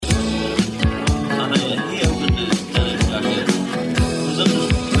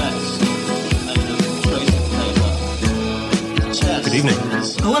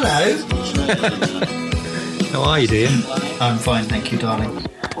How are you, dear? I'm fine, thank you, darling.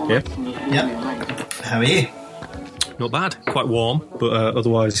 Yeah? Yep. How are you? Not bad. Quite warm, but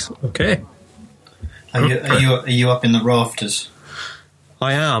otherwise okay. Are you up in the rafters?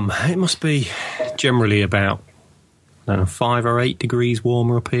 I am. It must be generally about, I don't know, 5 or 8 degrees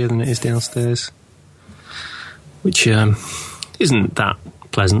warmer up here than it is downstairs, which isn't that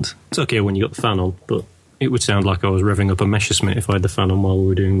pleasant. It's okay when you got the fan on, but it would sound like I was revving up a Messerschmitt if I had the fan on while we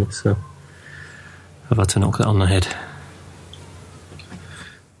were doing this, so I've had to knock that on the head.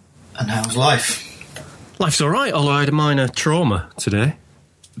 And how's life? Life's all right, although I had a minor trauma today.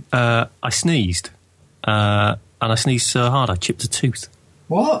 I sneezed, and I sneezed so hard I chipped a tooth.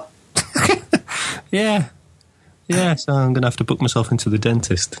 What? Yeah, so I'm going to have to book myself into the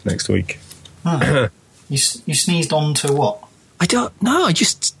dentist next week. Huh. You sneezed onto what? I don't know,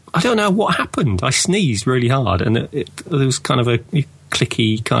 I don't know what happened. I sneezed really hard, and there was kind of a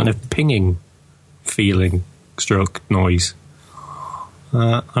clicky, kind of pinging feeling, stroke noise.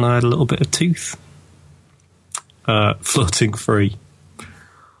 And I had a little bit of tooth floating free.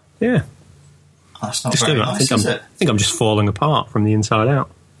 Yeah. That's not very nice, is it? I think I'm just falling apart from the inside out.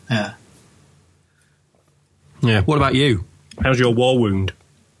 Yeah. Yeah. What about you? How's your war wound?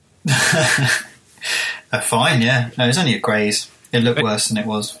 Fine, yeah. No, it was only a graze. It looked worse than it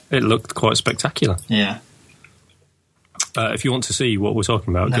was. It looked quite spectacular. Yeah. If you want to see what we're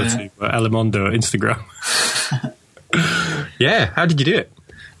talking about, go to Elemondo Instagram. Yeah, how did you do it?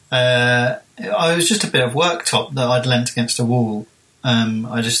 I was just a bit of worktop that I'd leant against a wall.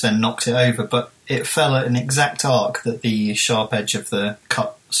 I just then knocked it over, but it fell at an exact arc that the sharp edge of the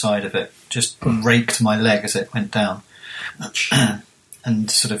cut side of it just raked my leg as it went down. And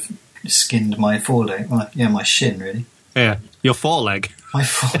sort of skinned my foreleg. Well, yeah, my shin, really. Yeah, your foreleg. My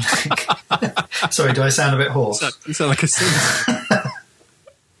foreleg. Sorry, do I sound a bit hoarse? You sound like a singer.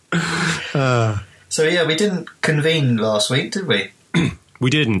 So yeah, we didn't convene last week, did we? We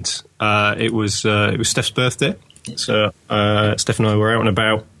didn't. It was Steph's birthday, so Steph and I were out and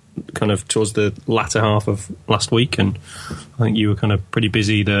about, kind of towards the latter half of last week, and I think you were kind of pretty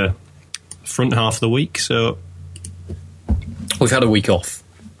busy the front half of the week. So we've had a week off.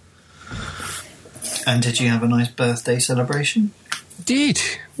 And did you have a nice birthday celebration? Did.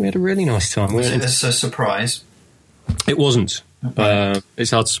 We had a really nice time. Was it a surprise? It wasn't. Okay. It's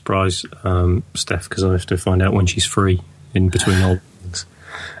hard to surprise Steph because I have to find out when she's free in between all things.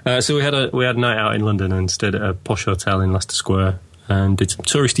 So we had a night out in London and stayed at a posh hotel in Leicester Square and did some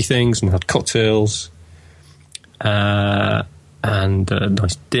touristy things and had cocktails and a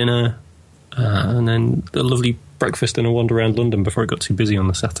nice dinner and then a lovely breakfast and a wander around London before it got too busy on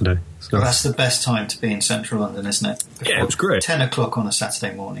the Saturday. So well, that's the best time to be in central London, isn't it? Yeah, it was great. 10 o'clock on a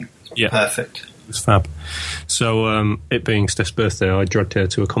Saturday morning. Yeah. Perfect. It was fab. So it being Steph's birthday, I dragged her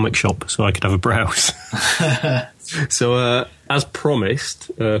to a comic shop so I could have a browse. So as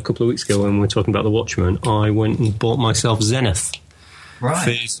promised, a couple of weeks ago when we were talking about The Watchmen, I went and bought myself Zenith.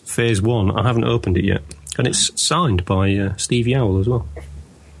 Right. Phase 1. I haven't opened it yet. And it's signed by Steve Yowell as well.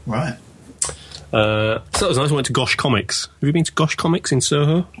 Right. So that was nice. I went to Gosh Comics. Have you been to Gosh Comics in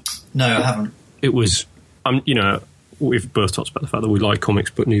Soho? No, I haven't. It was, we've both talked about the fact that we like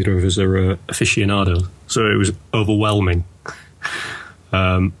comics, but neither of us are aficionados. So it was overwhelming.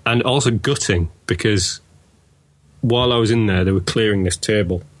 And also gutting, because while I was in there, they were clearing this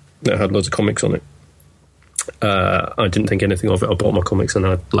table that had loads of comics on it. I didn't think anything of it. I bought my comics and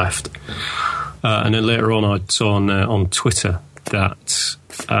I left. And then later on, I saw on Twitter that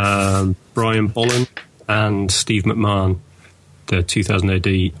Brian Bolland and Steve McMahon, the 2000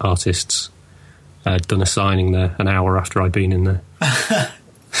 AD artists, had done a signing there an hour after I'd been in there.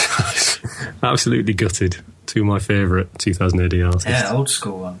 Absolutely gutted. Two of my favourite 2000 AD artists. Yeah, old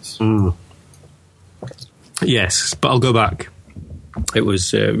school ones. Mm. Yes, but I'll go back. It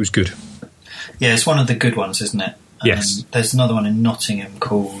was good. Yeah, it's one of the good ones, isn't it? Yes. There's another one in Nottingham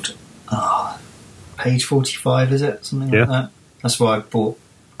called Page 45, is it? Something like that. That's why I bought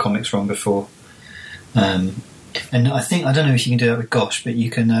comics from before. And I think, I don't know if you can do that with Gosh, but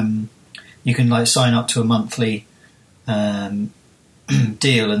you can like sign up to a monthly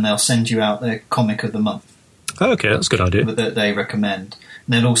deal and they'll send you out their comic of the month. Oh, okay, that's a good idea. That they recommend.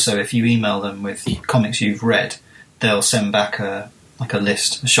 And then also, if you email them with comics you've read, they'll send back a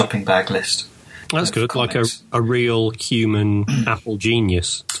list, a shopping bag list. That's good, comics. Like a real human Apple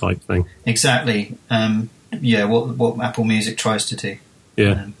Genius type thing. Exactly. Yeah, what Apple Music tries to do.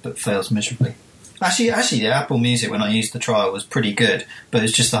 Yeah. But fails miserably. Actually, the Apple Music, when I used the trial, was pretty good, but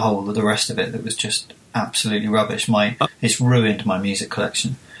it's just the rest of it that was just absolutely rubbish. It's ruined my music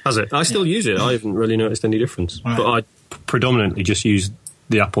collection. Has it? I still use it. I haven't really noticed any difference. Right. But I predominantly just use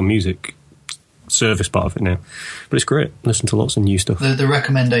the Apple Music service part of it now. But it's great. Listen to lots of new stuff. The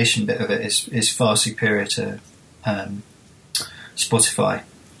recommendation bit of it is far superior to Spotify.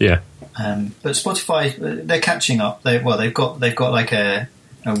 Yeah. But Spotify, they're catching up. They've got like a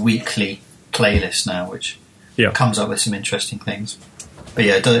weekly playlist now, which comes up with some interesting things. But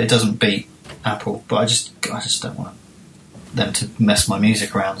yeah, it doesn't beat Apple. But I just don't want them to mess my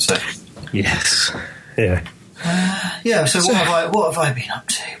music around. So yes, yeah. So what have I been up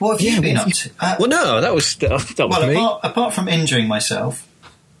to? What have you been up to? Well, no, that was me. Apart from injuring myself,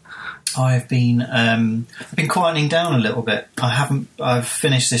 I've been quietening down a little bit. I've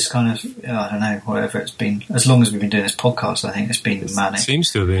finished this kind of, I don't know, whatever it's been. As long as we've been doing this podcast, I think it's been manic. It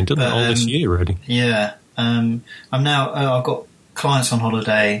seems to have been, doesn't it, all this year already? Yeah. I'm now, I've got clients on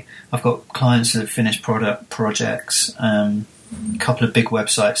holiday. I've got clients that have finished projects. A couple of big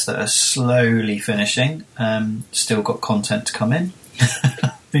websites that are slowly finishing. Still got content to come in.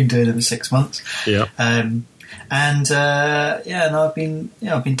 Been doing it for 6 months. Yeah. And I've been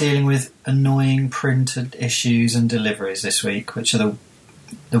dealing with annoying printed issues and deliveries this week, which are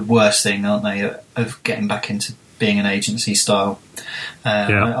the worst thing, aren't they, of getting back into being an agency style.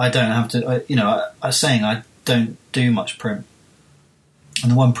 I don't have to. I was saying I don't do much print,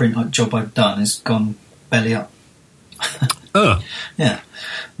 and the one print job I've done has gone belly up. Oh, yeah,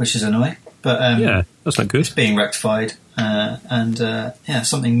 which is annoying, but that's not good. It's being rectified, and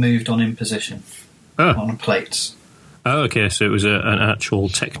something moved on imposition. On plates. Oh, okay, so it was an actual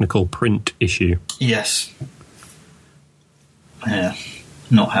technical print issue. Yes. Yeah,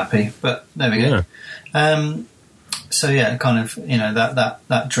 not happy, but there we go. Yeah. Kind of,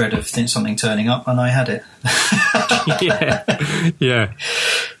 that dread of something turning up, and I had it. Yeah.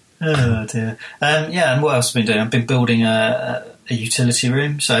 Oh dear. And what else have I been doing? I've been building a utility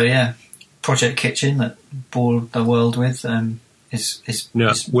room. So project kitchen that bored the world with.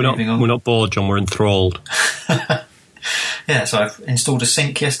 We're not bored, John. We're enthralled. So I've installed a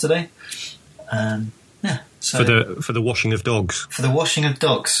sink yesterday. For the washing of dogs. For the washing of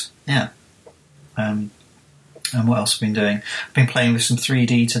dogs, yeah. And what else have I been doing? I've been playing with some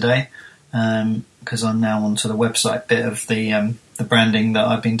 3D today because I'm now onto the website bit of the branding that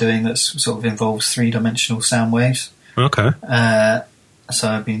I've been doing that sort of involves three-dimensional sound waves. Okay. So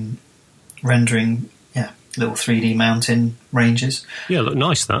I've been rendering little 3D mountain ranges. Yeah, look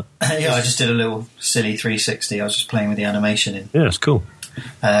nice, that. I just did a little silly 360. I was just playing with the animation in. Yeah, it's cool.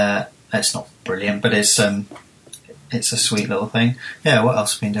 It's not brilliant, but it's a sweet little thing. Yeah, what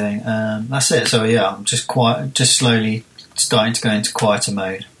else have I been doing? That's it. So I'm just slowly starting to go into quieter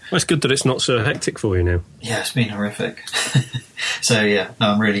mode. Well, it's good that it's not so hectic for you now. Yeah, it's been horrific. So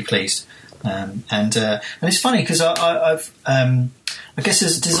I'm really pleased. And it's funny because I guess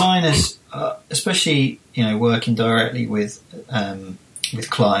as designers, especially working directly with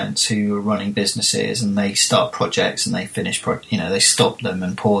clients who are running businesses and they start projects and they finish they stop them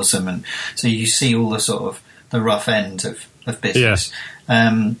and pause them, and so you see all the sort of the rough end of business.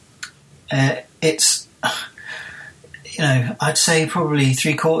 It's I'd say probably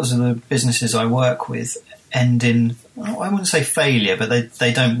 3/4 of the businesses I work with end in, I wouldn't say failure, but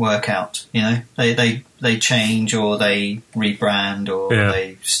they don't work out. They change, or they rebrand, or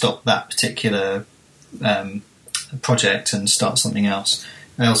they stop that particular project and start something else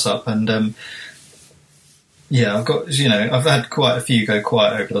up. And I've got I've had quite a few go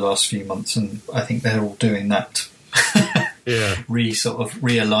quiet over the last few months, and I think they're all doing that. Sort of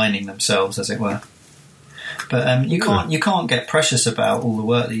realigning themselves, as it were. But you can't get precious about all the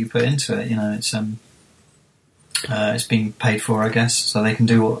work that you put into it. It's being paid for, I guess, so they can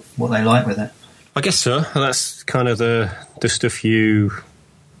do what they like with it. I guess so. That's kind of the stuff you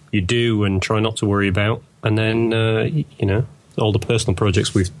do and try not to worry about. And then, all the personal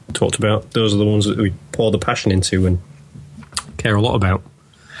projects we've talked about, those are the ones that we pour the passion into and care a lot about.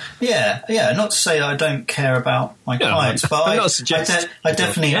 Yeah. Not to say that I don't care about my clients, but I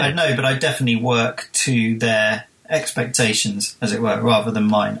definitely work to their expectations, as it were, rather than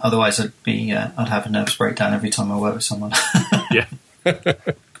mine. Otherwise, I'd have a nervous breakdown every time I work with someone. Yeah.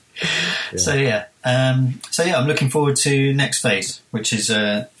 So I'm looking forward to next phase, which is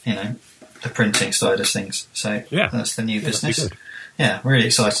the printing side of things. So that's the new business. Really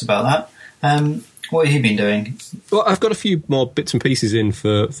excited about that. What have you been doing? Well, I've got a few more bits and pieces in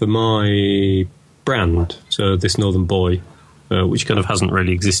for my brand. So this Northern Boy, which kind of hasn't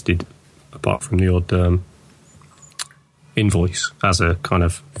really existed apart from the odd invoice as a kind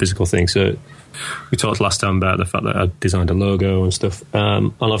of physical thing. So we talked last time about the fact that I designed a logo and stuff,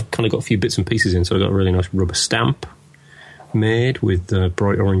 and I've kind of got a few bits and pieces in. So I got a really nice rubber stamp made with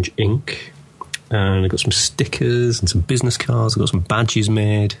bright orange ink, and I got some stickers and some business cards. I got some badges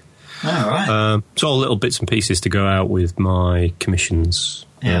made. Oh, right. So all little bits and pieces to go out with my commissions.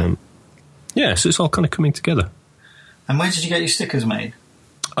 Yeah. So it's all kind of coming together. And where did you get your stickers made?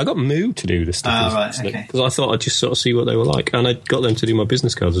 I got Moo to do the stickers. Oh, right, okay. Because I thought I'd just sort of see what they were like. And I got them to do my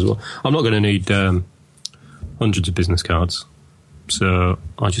business cards as well. I'm not going to need hundreds of business cards. So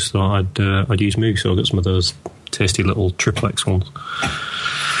I just thought I'd use Moo. So I got some of those tasty little triplex ones.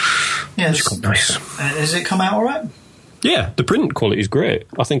 Yeah, it's quite nice. Has it come out all right? Yeah, the print quality is great.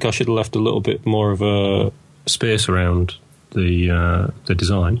 I think I should have left a little bit more of a space around the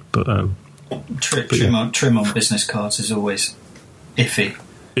design, but trim on business cards is always iffy.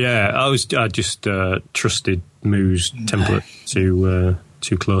 Yeah, I just trusted Moo's template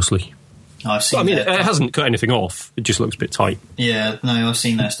too closely. I've seen. It hasn't cut anything off. It just looks a bit tight. Yeah, no, I've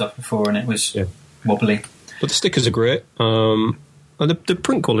seen that stuff before, and it was wobbly. But the stickers are great. And the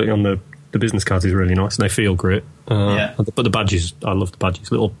print quality on the business cards is really nice, and they feel great. But the badges, I love the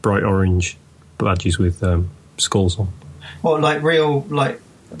badges. Little bright orange badges with skulls on. What, like real,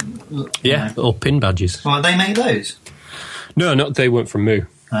 Yeah, little pin badges. Well, they make those? No, they weren't from Moo.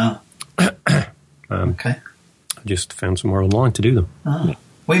 Oh. Okay. I just found somewhere online to do them. Oh. Yeah.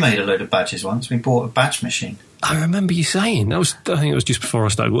 We made a load of badges once. We bought a badge machine. I remember you saying. I think it was just before I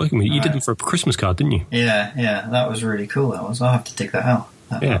started working with you. You did them for a Christmas card, didn't you? Yeah. That was really cool, that was. I'll have to dig that out.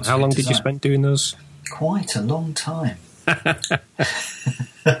 How long did you spend doing those? Quite a long time.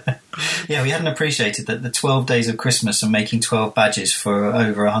 Yeah, we hadn't appreciated that the 12 days of Christmas and making 12 badges for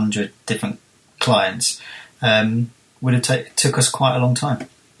over 100 different clients would have took us quite a long time.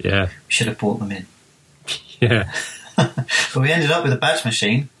 Yeah. We should have bought them in. Yeah. But we ended up with a badge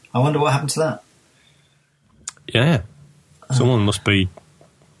machine. I wonder what happened to that. Yeah. Someone must be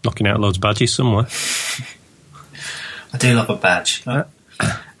knocking out loads of badges somewhere. I do love a badge.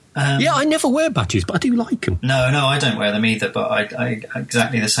 I never wear badges, but I do like them. No, I don't wear them either, but I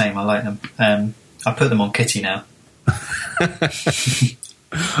exactly the same. I like them. I put them on Kitty now.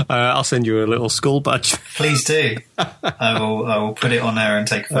 I'll send you a little skull badge. Please do. I will put it on there and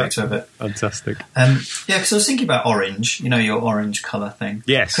take a photo of it. Fantastic. Because I was thinking about orange. You know, your orange colour thing.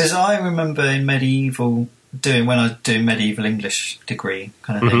 Yes. Because I remember in medieval when I was doing medieval English degree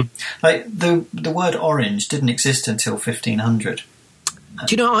kind of thing, like the word orange didn't exist until 1500.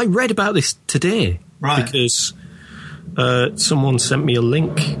 Do you know, I read about this today. Right. Because someone sent me a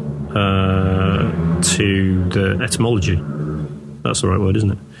link to the etymology. That's the right word,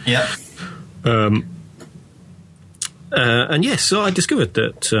 isn't it? Yeah. And yes, so I discovered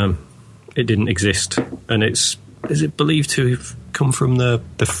that it didn't exist. And is it believed to have come from the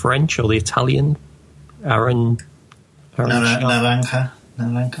French or the Italian? Naranja.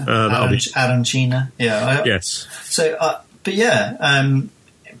 Arancina. Yeah. Yes. So, but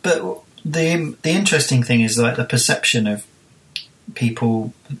the interesting thing is like the perception of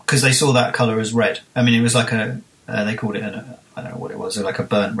people, because they saw that colour as red. I mean, it was like they called it I don't know what it was, like a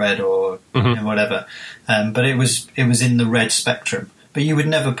burnt red or whatever. But it was in the red spectrum. But you would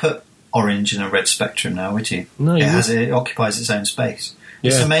never put orange in a red spectrum now, would you? No, it occupies its own space.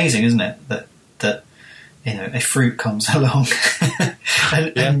 Yeah. It's amazing, isn't it, that a fruit comes along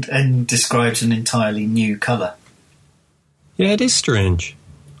and describes an entirely new colour. Yeah, it is strange.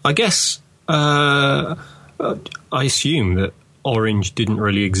 I guess I assume that orange didn't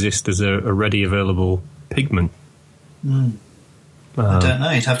really exist as a ready available pigment. I don't know.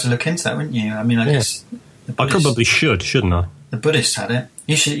 You'd have to look into that, wouldn't you? I mean, I guess I probably shouldn't I? The Buddhists had it.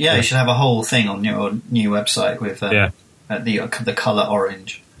 You should. Yeah, you should have a whole thing on your new website with the colour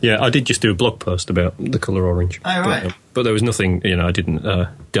orange. Yeah, I did just do a blog post about the colour orange. Oh, right. But there was nothing, I didn't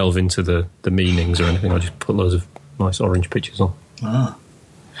delve into the meanings or anything. I just put loads of nice orange pictures on. Ah.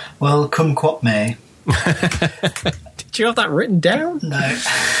 Well, kumquat me. Did you have that written down? No.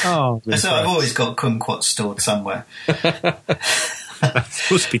 Oh, so I've always got kumquats stored somewhere. That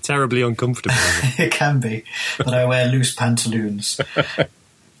must be terribly uncomfortable. It can be, but I wear loose pantaloons.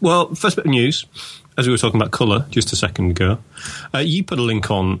 Well, first bit of news, as we were talking about colour just a second ago, you put a link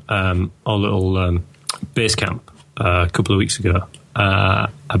on our little base camp a couple of weeks ago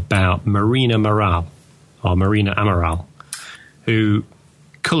about Marina Amaral, who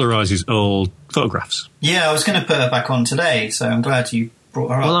colorises old photographs. Yeah, I was going to put her back on today, so I'm glad you brought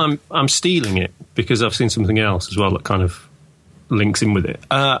her up. Well, I'm stealing it because I've seen something else as well that kind of links in with it.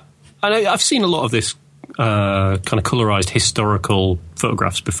 I've seen a lot of this kind of colorised historical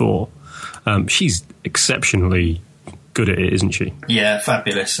photographs before. She's exceptionally good at it, isn't she? Yeah,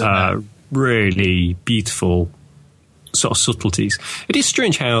 fabulous. Really beautiful sort of subtleties. It is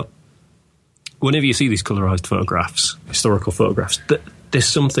strange how whenever you see these colorised photographs, historical photographs, there's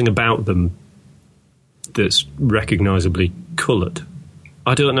something about them that's recognisably coloured.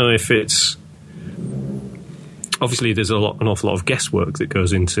 I don't know if it's... Obviously, there's an awful lot of guesswork that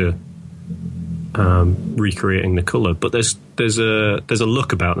goes into recreating the colour, but there's a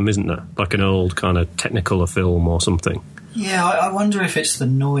look about them, isn't there? Like an old kind of Technicolor film or something. Yeah, I wonder if it's the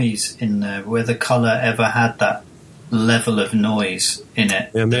noise in there, where the colour ever had that level of noise in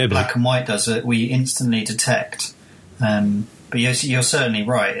it. Yeah, maybe. Black and white does it. We instantly detect. But you're certainly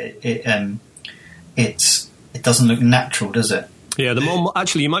right. It doesn't look natural, does it? Yeah,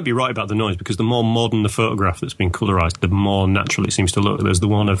 actually, you might be right about the noise, because the more modern the photograph that's been colorised, the more natural it seems to look. There's the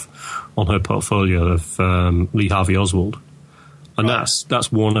one on her portfolio of Lee Harvey Oswald, and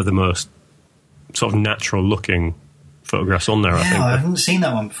that's one of the most sort of natural looking photographs on there. Yeah, I think. I haven't seen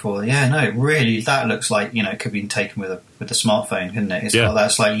that one before. Yeah, no, really, that looks like it could be taken with a smartphone, couldn't it? It's got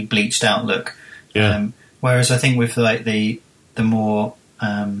that slightly bleached out look. Yeah. Whereas I think with like the more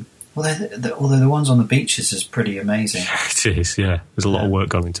although the ones on the beaches is pretty amazing. It is, yeah. There's a lot of work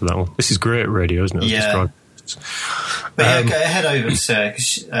gone into that one. This is great radio, isn't it? Yeah. But go head over to Sarah,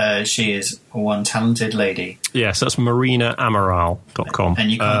 because she is one talented lady. Yes, that's marinaamaral.com.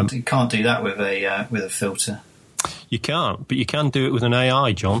 And you can't do that with a filter. You can't, but you can do it with an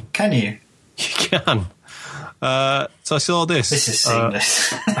AI, John. Can you? You can. So I saw this. This is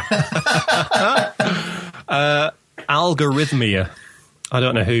seamless. Algorithmia. I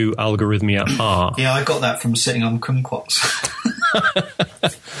don't know who Algorithmia are. Yeah, I got that from sitting on kumquats.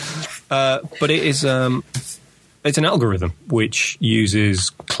 But it is it's an algorithm which uses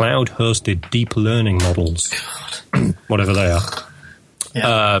cloud-hosted deep learning models, whatever they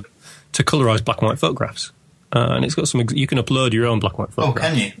are, to colorise black and white photographs. And it's got some. You can upload your own black and white photograph. Oh,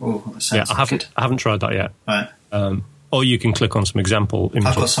 can you? Oh, that sounds good. I haven't tried that yet. Right. Or you can click on some example images.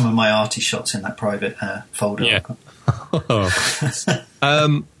 I've got some of my arty shots in that private folder. Yeah.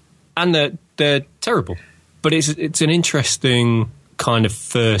 And they're terrible, but it's an interesting kind of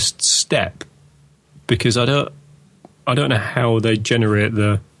first step, because I don't know how they generate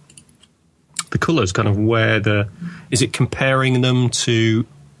the colours. Kind of where is it comparing them to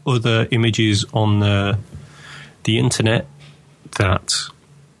other images on the internet that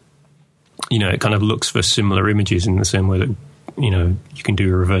it kind of looks for similar images in the same way that you can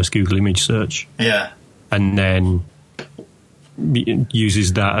do a reverse Google image search. Yeah, and then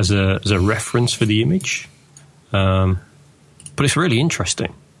uses that as a reference for the image. But it's really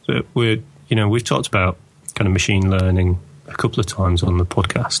interesting. So we've talked about kind of machine learning a couple of times on the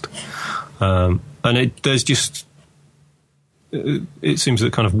podcast, and it seems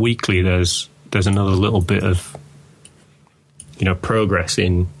that kind of weekly there's another little bit of progress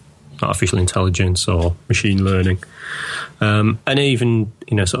in artificial intelligence or machine learning, and even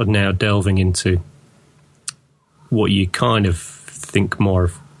sort of now delving into what you kind of think more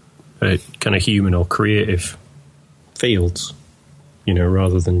of kind of human or creative fields,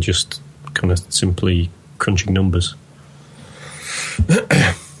 rather than just kind of simply crunching numbers.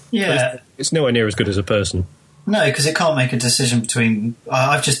 Yeah. It's nowhere near as good as a person. No, because it can't make a decision between...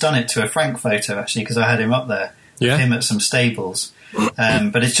 I've just done it to a Frank photo, actually, because I had him up there, with him at some stables.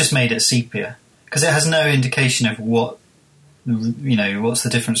 But it's just made it sepia, because it has no indication of what, what's the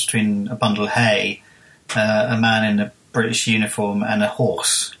difference between a bundle of hay, a man in a British uniform, and a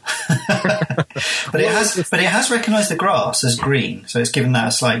horse. But it has recognised the grass as green, so it's given that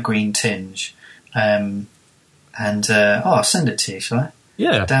a slight green tinge. I'll send it to you, shall I?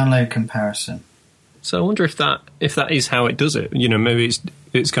 Yeah. Download comparison. So I wonder if that is how it does it. Maybe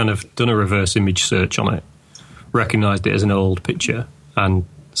it's kind of done a reverse image search on it, recognised it as an old picture, and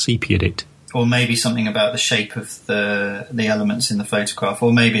sepia'd it. Or maybe something about the shape of the elements in the photograph,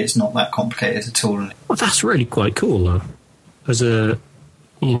 or maybe it's not that complicated at all. Well, that's really quite cool, though. As a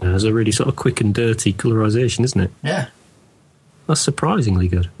really sort of quick and dirty colorisation, isn't it? Yeah. That's surprisingly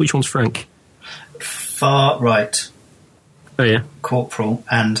good. Which one's Frank? Far right. Oh, yeah. Corporal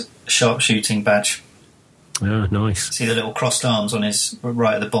and sharpshooting badge. Oh, nice. See the little crossed arms on his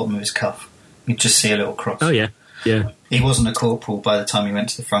right at the bottom of his cuff. You just see a little cross. Oh, yeah. Yeah. He wasn't a corporal by the time he went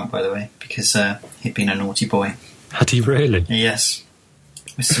to the front, by the way, because he'd been a naughty boy. Had he really? Yes.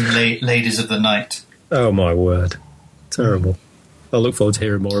 With some ladies of the night. Oh, my word. Terrible. I'll look forward to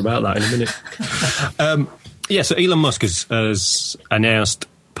hearing more about that in a minute. So Elon Musk has announced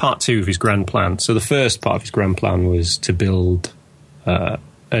part 2 of his grand plan. So the first part of his grand plan was to build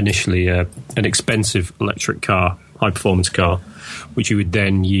initially an expensive electric car, high-performance car, which he would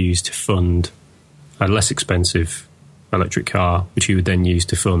then use to fund a less expensive electric car, which he would then use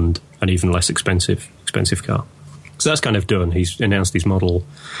to fund an even less expensive car. So that's kind of done. He's announced his Model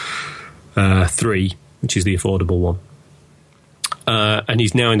 3, which is the affordable one. And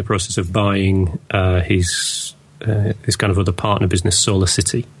he's now in the process of buying his this kind of other partner business, Solar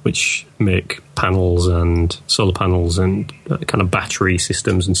City, which make panels and solar panels and kind of battery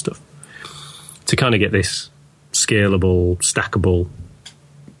systems and stuff to kind of get this scalable, stackable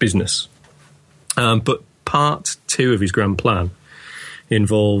business. But part 2 of his grand plan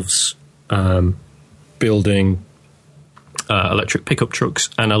involves building electric pickup trucks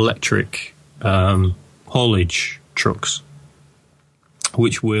and electric haulage trucks,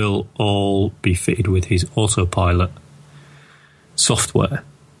 which will all be fitted with his autopilot software,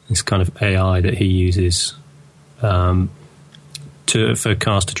 this kind of AI that he uses for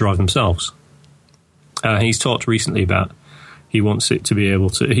cars to drive themselves. He's talked recently about he wants it to be able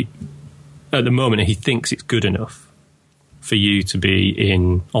to... at the moment, he thinks it's good enough for you to be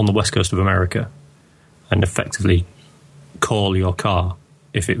on the west coast of America and effectively call your car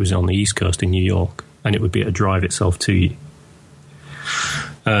if it was on the east coast in New York, and it would be able to drive itself to you.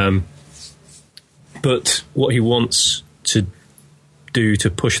 But what he wants to do to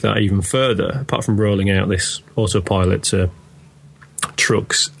push that even further, apart from rolling out this autopilot to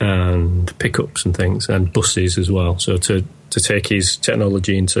trucks and pickups and things, and buses as well, so to take his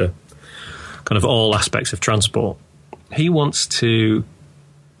technology into kind of all aspects of transport, he wants to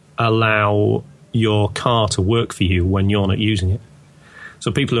allow your car to work for you when you're not using it.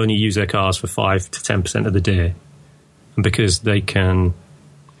 So people only use their cars for 5 to 10% of the day, and because they can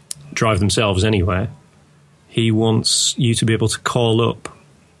drive themselves anywhere, he wants you to be able to call up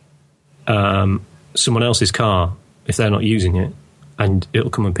someone else's car if they're not using it, and it'll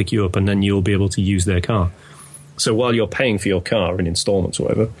come and pick you up, and then you'll be able to use their car. So while you're paying for your car in installments or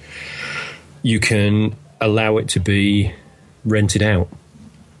whatever, you can allow it to be rented out,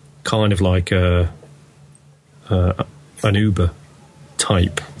 kind of like an Uber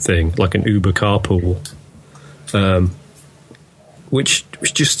type thing, like an Uber carpool, which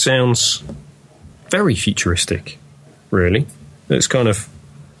just sounds very futuristic, really. It's kind of,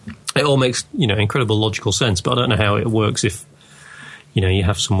 it all makes, incredible logical sense, but I don't know how it works if, you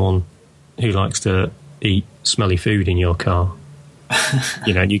have someone who likes to eat smelly food in your car,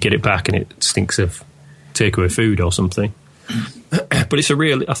 and you get it back and it stinks of takeaway food or something. But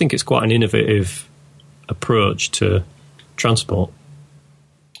I think it's quite an innovative approach to transport.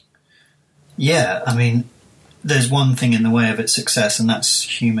 Yeah, I mean, there's one thing in the way of its success, and that's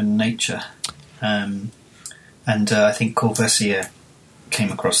human nature. And I think Corvaisier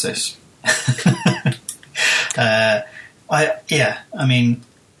came across this. I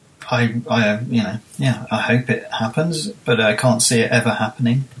hope it happens, but I can't see it ever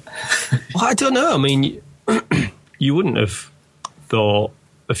happening. Well, I don't know. I mean, you wouldn't have thought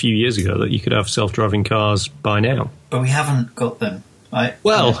a few years ago that you could have self-driving cars by now. But we haven't got them.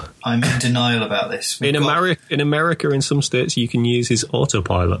 I'm in denial about this. In America, in some states, you can use his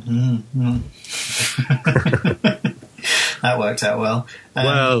autopilot. That worked out well.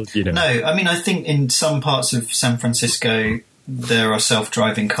 No, I mean, I think in some parts of San Francisco there are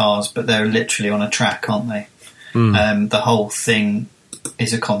self-driving cars, but they're literally on a track, aren't they? The whole thing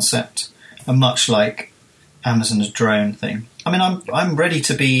is a concept, and much like Amazon's drone thing. I mean, I'm ready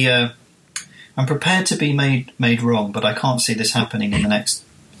to be. I'm prepared to be made wrong, but I can't see this happening in the next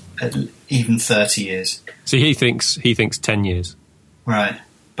even 30 years. So he thinks 10 years, right?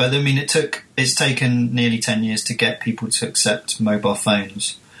 But I mean, it's taken nearly 10 years to get people to accept mobile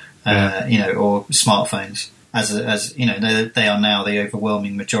phones, or smartphones as they are now the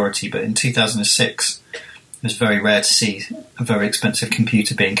overwhelming majority. But in 2006, it was very rare to see a very expensive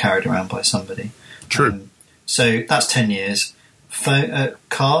computer being carried around by somebody. True. So that's 10 years.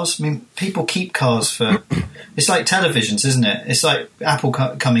 Cars, I mean, people keep cars for... It's like televisions, isn't it? It's like Apple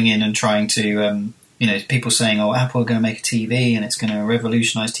coming in and trying to... people saying, Apple are going to make a TV and it's going to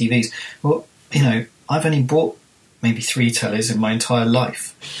revolutionise TVs. Well, I've only bought maybe 3 tellies in my entire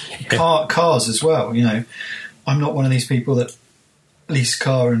life. Cars as well, I'm not one of these people that lease a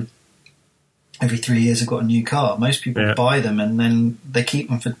car and every 3 years I've got a new car. Most people buy them and then they keep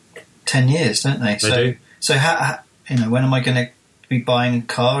them for 10 years, don't they? So how when am I going to be buying a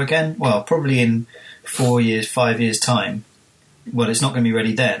car again? Well, probably in 4 years, 5 years' time. Well, it's not going to be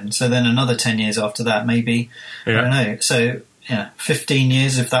ready then. So then another 10 years after that, maybe. I don't know. So, 15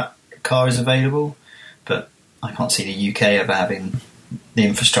 years if that car is available. But I can't see the UK ever having the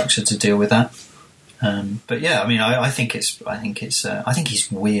infrastructure to deal with that. But yeah, I mean, I think he's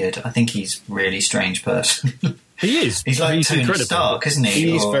weird. I think he's a really strange person. He is. He's like Tony incredible. Stark, isn't he?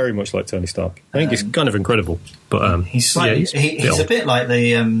 He is very much like Tony Stark. I think he's kind of incredible. But he's a bit like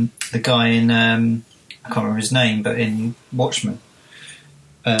the guy in I can't remember his name, but in Watchmen,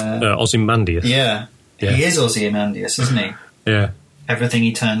 Ozymandias. Yeah, he is Ozymandias, isn't he? Yeah. everything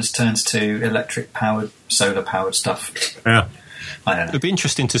he turns to electric powered, solar powered stuff. Yeah, I don't know. It'd be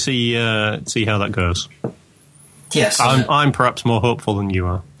interesting to see how that goes. Yes, I'm perhaps more hopeful than you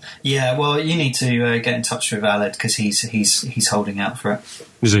are. Yeah, well, you need to get in touch with Aled because he's holding out for it.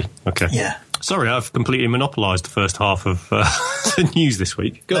 Is he? Okay. Yeah. Sorry, I've completely monopolised the first half of the news this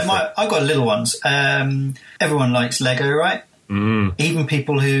week. I've got little ones. Everyone likes Lego, right? Even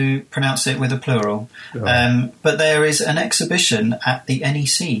people who pronounce it with a plural. Oh. But there is an exhibition at the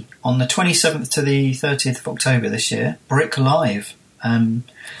NEC on the 27th to the 30th of October this year, Brick Live.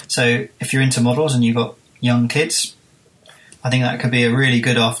 So if you're into models and you've got young kids, I think that could be a really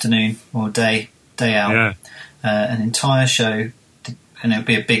good afternoon or day out. Yeah. An entire show, and it'll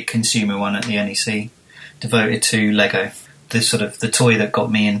be a big consumer one at the NEC, devoted to Lego, the toy that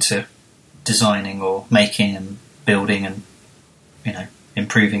got me into designing or making and building and,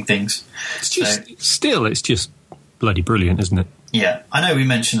 improving things. It's just bloody brilliant, isn't it? Yeah, I know we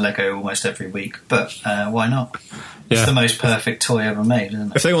mention Lego almost every week, but why not? It's the most perfect toy ever made,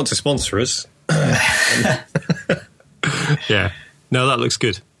 isn't it? If they want to sponsor us. Yeah. No, that looks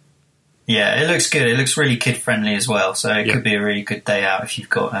good. Yeah, it looks good. It looks really kid friendly as well, so it could be a really good day out if you've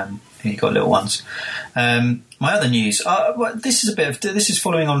got little ones. My other news. This is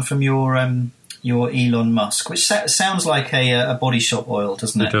following on from your Elon Musk, which sounds like a BodyShop oil,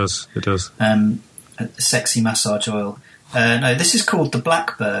 doesn't it? It does. A sexy massage oil. No, this is called the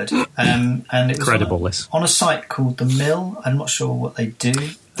Blackbird, and it was incredible. On a site called The Mill. I'm not sure what they do.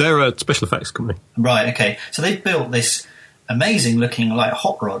 They're a special effects company. Right, okay. So they've built this amazing looking like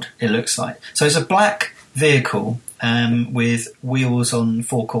hot rod, it looks like. So it's a black vehicle with wheels on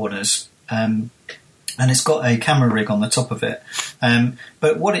four corners, and it's got a camera rig on the top of it.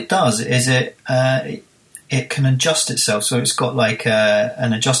 But what it does is it can adjust itself. So it's got like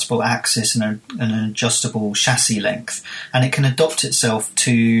an adjustable axis and an adjustable chassis length, and it can adapt itself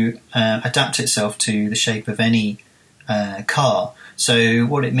to the shape of any car. So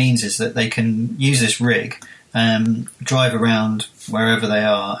what it means is that they can use this rig, drive around wherever they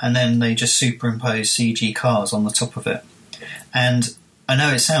are, and then they just superimpose CG cars on the top of it. And I know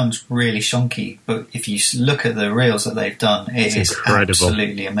it sounds really shonky, but if you look at the reels that they've done, it's incredible.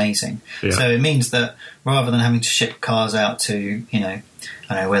 Absolutely amazing. Yeah. So it means that rather than having to ship cars out to, I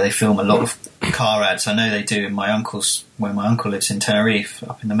know where they film a lot of car ads, I know they do in where my uncle lives in Tenerife,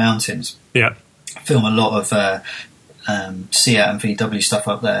 up in the mountains. Yeah. Film a lot of Seat and VW stuff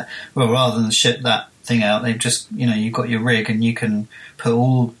up there. Well, rather than ship that thing out, they've just, you've got your rig and you can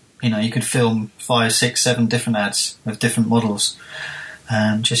put you could film 5, 6, 7 different ads of different models,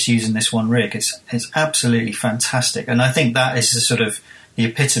 just using this one rig. It's absolutely fantastic, and I think that is the sort of the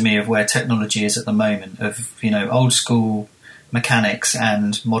epitome of where technology is at the moment. Of old school mechanics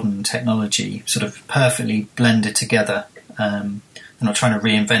and modern technology sort of perfectly blended together. They're not trying to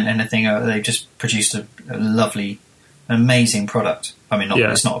reinvent anything. They've just produced a lovely, amazing product. I mean,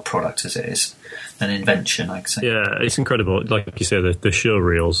 it's not a product as it is an invention, I'd say. Yeah, it's incredible. Like you say, the show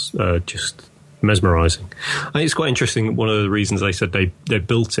reels are just mesmerising. I think it's quite interesting. One of the reasons they said they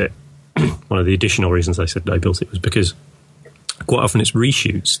built it, one of the additional reasons they said they built it was because quite often it's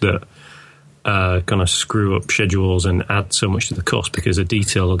reshoots that kind of screw up schedules and add so much to the cost because a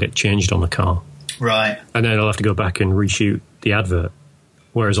detail will get changed on the car. Right. And then they'll have to go back and reshoot the advert.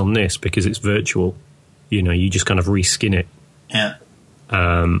 Whereas on this, because it's virtual, you just kind of reskin it. Yeah.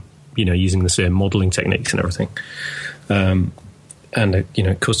 Using the same modelling techniques and everything. And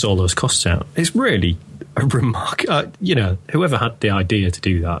it cuts all those costs out. It's really a remarkable, whoever had the idea to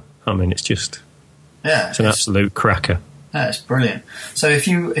do that, I mean, it's an absolute cracker. That's brilliant. So if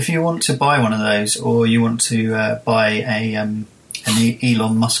you want to buy one of those, or you want to buy an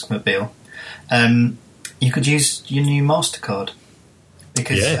Elon Musk mobile, you could use your new MasterCard.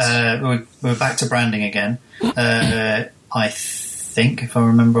 Because we're back to branding again. I think, if I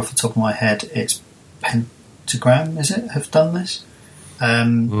remember off the top of my head, it's Pentagram, is it, have done this?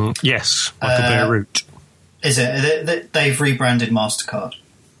 Yes, Michael Beirut. Is it? They've rebranded MasterCard,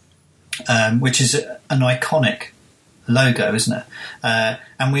 which is an iconic logo, isn't it?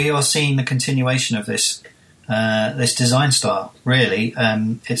 And we are seeing the continuation of this design style, really.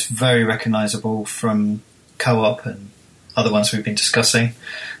 It's very recognisable from Co-op and other ones we've been discussing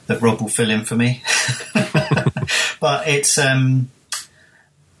that Rob will fill in for me. But it's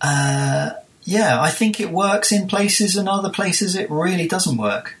I think it works in places, and other places it really doesn't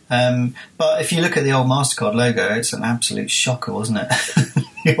work. But if you look at the old MasterCard logo, it's an absolute shocker, wasn't it?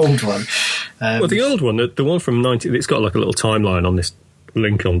 The old one. Well, the old one, the one from 90, it's got like a little timeline on this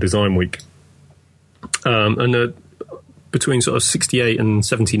link on Design Week. And between sort of 68 and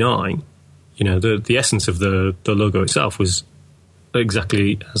 79, the essence of the logo itself was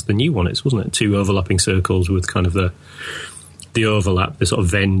exactly as the new one is, wasn't it? 2 overlapping circles with kind of the overlap, the sort of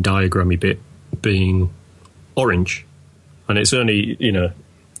Venn diagrammy bit being orange. And it's only,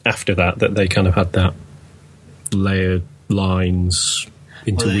 after that they kind of had that layered lines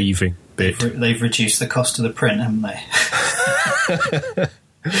interweaving bit. They've reduced the cost of the print, haven't they?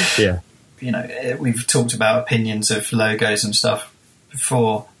 Yeah. We've talked about opinions of logos and stuff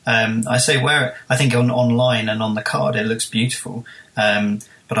before. I think online and on the card it looks beautiful.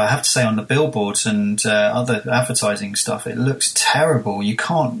 But I have to say on the billboards and other advertising stuff, it looks terrible. You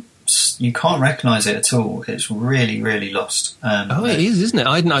can't recognise it at all. It's really, really lost. It is, isn't it?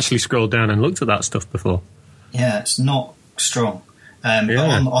 I hadn't actually scrolled down and looked at that stuff before. Yeah, it's not strong. But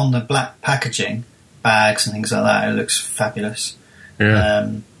on the black packaging, bags and things like that, it looks fabulous. Yeah.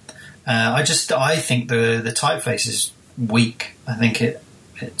 I think the typeface is weak. I think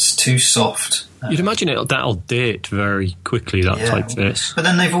it's too soft. You'd imagine that'll date very quickly, that typeface. But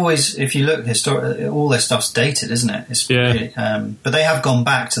then they've always, if you look, all their stuff's dated, isn't it? It's really, but they have gone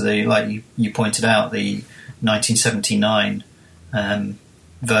back to like you pointed out, the 1979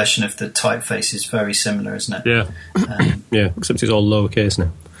 version of the typeface is very similar, isn't it? Yeah. Yeah, except it's all lowercase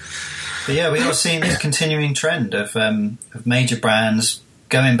now. But yeah, we are seeing this continuing trend of major brands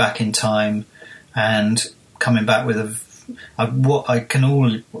going back in time and coming back with what I can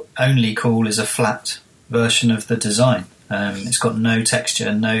only call is a flat version of the design. It's got no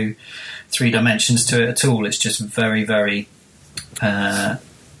texture, no 3 dimensions to it at all. It's just very, very, It's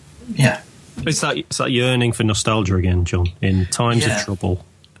that yearning for nostalgia again, John. In times of trouble,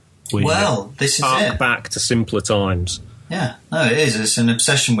 this is hark it. back to simpler times. Yeah, no, it is. It's an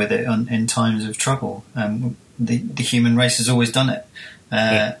obsession with it in times of trouble. The human race has always done it.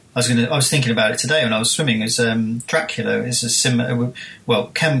 I was thinking about it today when I was swimming. As Dracula is a similar,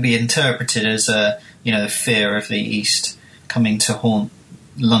 can be interpreted as the fear of the East coming to haunt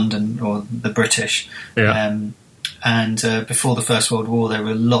London or the British. Yeah. And before the First World War, there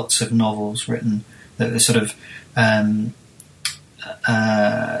were lots of novels written that were sort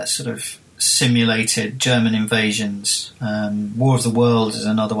of simulated German invasions. War of the Worlds is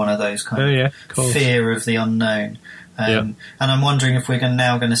another one of those kind of fear of the unknown. And I'm wondering if we're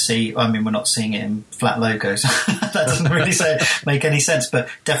now going to see, I mean, we're not seeing it in flat logos. That doesn't really make any sense, but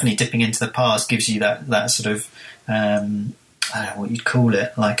definitely dipping into the past gives you that sort of, I don't know what you'd call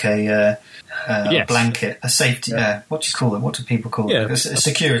it, like a blanket, a safety, what do you call it? What do people call it? A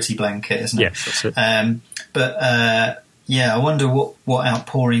security blanket, isn't it? Yes, that's it. I wonder what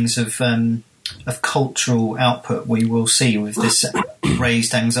outpourings of cultural output we will see with this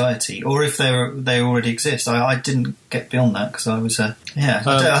raised anxiety, or if they already exist. I didn't get beyond that because I was I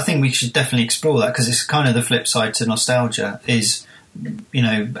think we should definitely explore that, because it's kind of the flip side to nostalgia is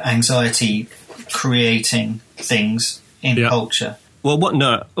anxiety creating things in culture. Well,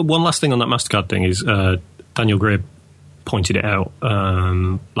 one last thing on that MasterCard thing is Daniel Gray pointed it out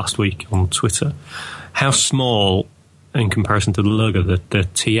last week on Twitter, how small in comparison to the logo, the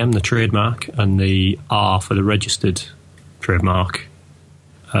TM, the trademark, and the R for the registered trademark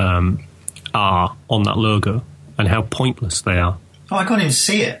are on that logo, and how pointless they are. Oh, I can't even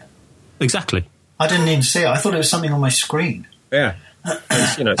see it. Exactly. I didn't even see it. I thought it was something on my screen. Yeah.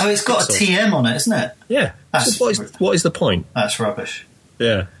 It's got a TM on it, isn't it? Yeah. So what is the point? That's rubbish.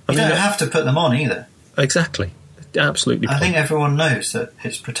 Yeah. You don't have to put them on either. Exactly. Absolutely. I think everyone knows that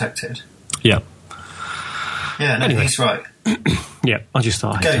it's protected. Yeah. Yeah, no, anyway. He's right. Yeah, I just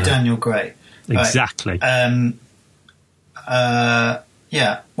thought Go Daniel Gray. Exactly. Right.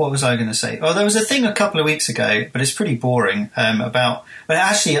 What was I going to say? Oh, there was a thing a couple of weeks ago, but it's pretty boring, but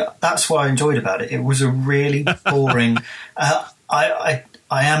actually that's what I enjoyed about it. It was a really boring... I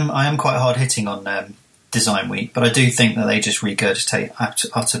am quite hard-hitting on Design Week, but I do think that they just regurgitate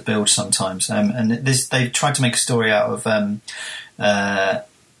utter build sometimes. And they've tried to make a story out of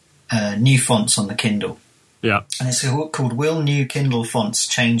new fonts on the Kindle. Yeah. And it's called "Will New Kindle Fonts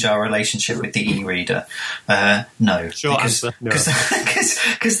Change Our Relationship with the E-Reader?" No. Sure, because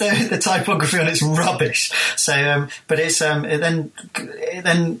the typography on it's rubbish. So, but it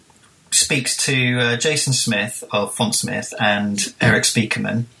then speaks to Jason Smith of Fontsmith and Eric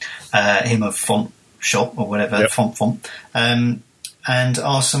Spiekerman, him of Font Shop or whatever, Font, and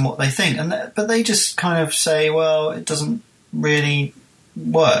asks them what they think. But they just kind of say, well, it doesn't really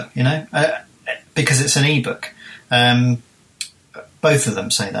work, because it's an ebook. Both of them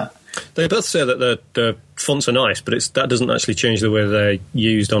say that. They both say that the fonts are nice, but that doesn't actually change the way they're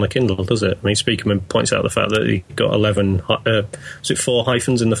used on a Kindle, does it? I mean, Speakerman points out the fact that he got 4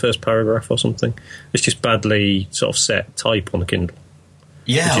 hyphens in the first paragraph or something? It's just badly sort of set type on a Kindle.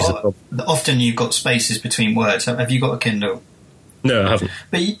 Yeah, often you've got spaces between words. Have you got a Kindle? No, I haven't.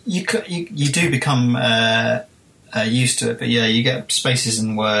 But you do become used to it. But yeah, you get spaces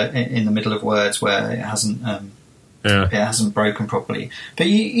in the middle of words where it hasn't broken properly. But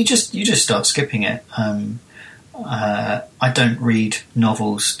you just start skipping it. I don't read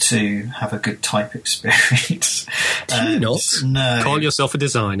novels to have a good type experience. Do you not? No. Call yourself a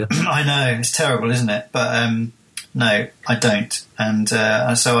designer. I know, it's terrible, isn't it? But no, I don't. And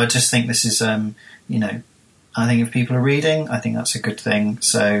so I just think this is, I think if people are reading, I think that's a good thing.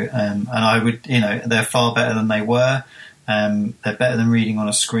 So, and I would, they're far better than they were. They're better than reading on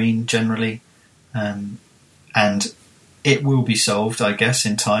a screen generally. And it will be solved, I guess,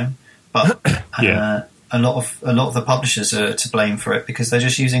 in time. But yeah. A lot of the publishers are to blame for it because they're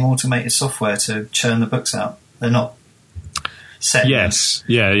just using automated software to churn the books out. They're not set. Yes.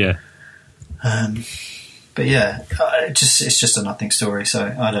 Yeah. But yeah, it's just a nothing story.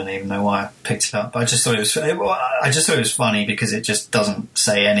 So I don't even know why I picked it up. But I just thought it was funny because it just doesn't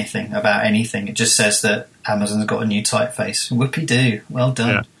say anything about anything. It just says that Amazon's got a new typeface. Whoopie-doo. Well done.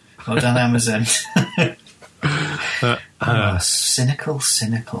 Yeah. Well done, Amazon. Cynical.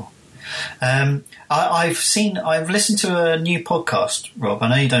 I've listened to a new podcast, Rob. I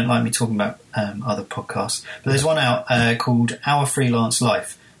know you don't like me talking about other podcasts, but there's one out called Our Freelance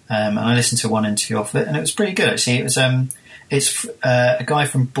Life, and I listened to one interview of it, and it was pretty good actually. It was it's a guy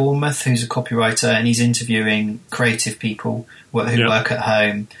from Bournemouth who's a copywriter, and he's interviewing creative people who work at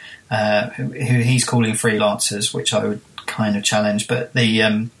home, who he's calling freelancers, which I would kind of challenge, but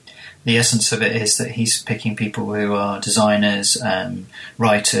the essence of it is that he's picking people who are designers,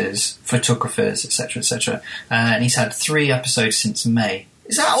 writers, photographers, etc., and he's had 3 episodes since May.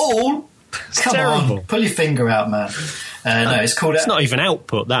 Is that all? Come terrible. on, pull your finger out, man. No, it's called. It's not even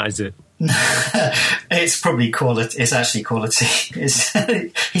output, that is it? It's probably quality. It's actually quality. He's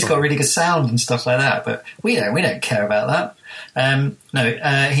got really good sound and stuff like that, but we don't care about that.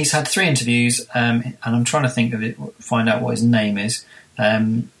 No, he's had 3 interviews, and I'm trying to find out what his name is.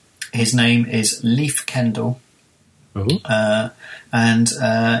 His name is Leif Kendall, and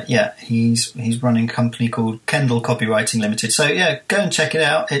he's running a company called Kendall Copywriting Limited. So yeah, go and check it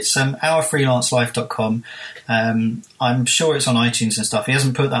out. It's ourfreelancelife.com. I'm sure it's on iTunes and stuff. He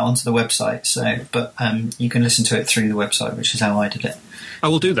hasn't put that onto the website, but you can listen to it through the website, which is how I did it. I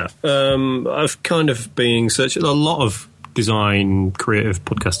will do that. I've kind of been searching. A lot of design creative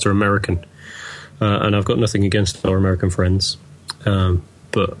podcasts are American, and I've got nothing against our American friends.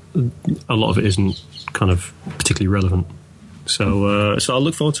 But a lot of it isn't kind of particularly relevant. So I'll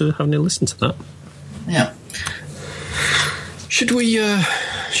look forward to having a listen to that. Yeah. Should we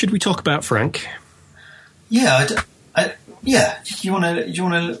talk about Frank? Yeah. Yeah. Do you want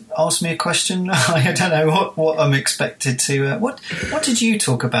to ask me a question? I don't know what I'm expected to. What did you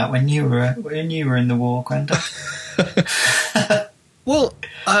talk about when you were in the war, Grandad? Well,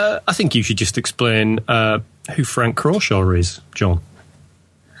 I think you should just explain who Frank Crawshaw is, John.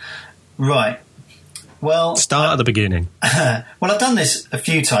 Right. Well, start at the beginning. Well, I've done this a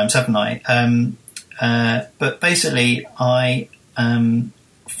few times, haven't I? But basically, Frank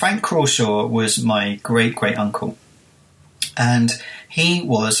Crawshaw was my great uncle, and he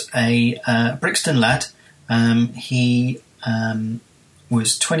was a Brixton lad. He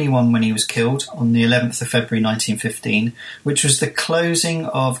was 21 when he was killed on the 11th of February 1915, which was the closing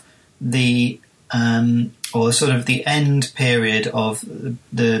of the or sort of the end period of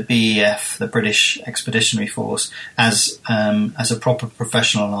the BEF, the British Expeditionary Force, as a proper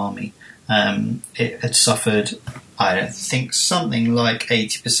professional army. It had suffered, I think, something like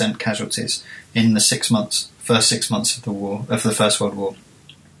 80% casualties in the first 6 months of the war, of the First World War.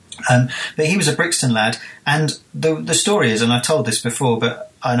 But he was a Brixton lad, and the story is, and I've told this before,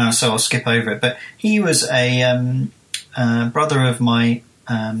 but I know, so I'll skip over it. But he was a brother of my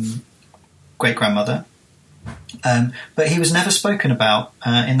great grandmother. But he was never spoken about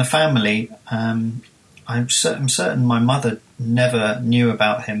in the family. I'm certain my mother never knew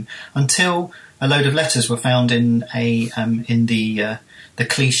about him until a load of letters were found in the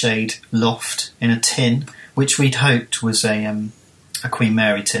cliched loft in a tin, which we'd hoped was a Queen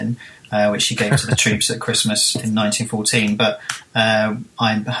Mary tin, which she gave to the troops at Christmas in 1914. But I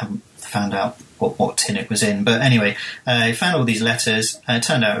haven't found out what tin it was in. But anyway, he found all these letters. It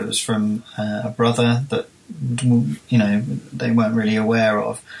turned out it was from a brother that they weren't really aware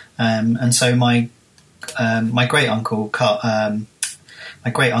of, and so my great uncle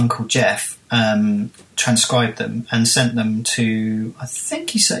Jeff transcribed them and sent them to, I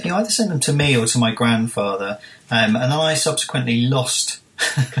think he either sent them to me or to my grandfather, and then I subsequently lost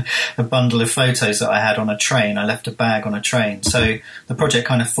a bundle of photos that I had on a train. I left a bag on a train, so the project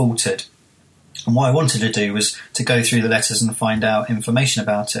kind of faltered. And what I wanted to do was to go through the letters and find out information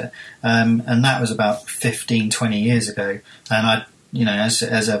about it. And that was about 15, 20 years ago. And I, as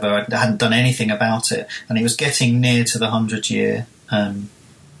ever, I hadn't done anything about it. And it was getting near to the 100-year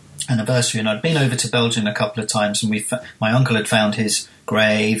anniversary. And I'd been over to Belgium a couple of times, and my uncle had found his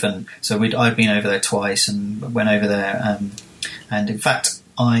grave. And so I'd been over there twice and went over there. And in fact,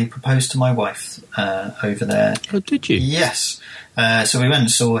 I proposed to my wife over there. Oh, did you? Yes. So we went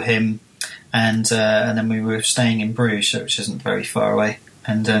and saw him. And then we were staying in Bruges, which isn't very far away.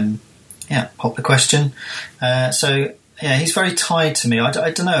 And popped the question. So he's very tied to me. I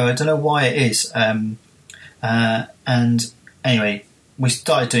don't know why it is. And anyway, we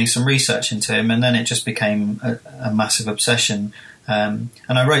started doing some research into him, and then it just became a massive obsession. And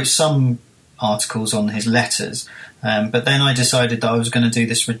I wrote some articles on his letters, but then I decided that I was going to do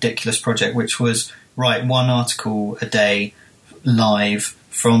this ridiculous project, which was write one article a day live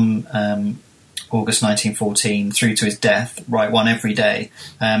from August 1914 through to his death, write one every day.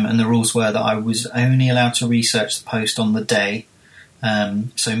 And the rules were that I was only allowed to research the post on the day.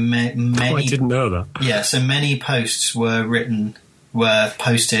 So many... I didn't know that. Yeah, so many posts were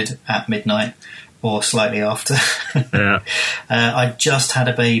posted at midnight or slightly after. Yeah. I just had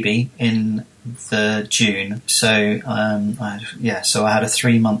a baby in the June, so I had a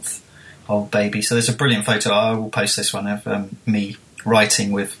 3-month-old baby. So there's a brilliant photo. I will post this one of me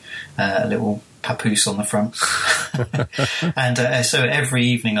writing with a little papoose on the front. And so every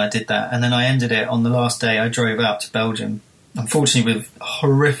evening I did that, and then I ended it on the last day. I drove out to Belgium, unfortunately with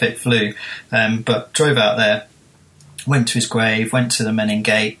horrific flu, but drove out there, went to his grave, went to the Menin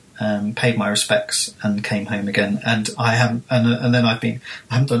Gate, paid my respects, and came home again. And I haven't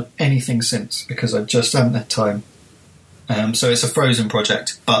done anything since, because I just haven't had time. So it's a frozen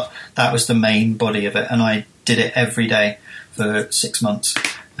project, but that was the main body of it, and I did it every day for 6 months,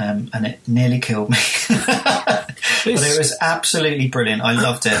 and it nearly killed me. But it was absolutely brilliant. I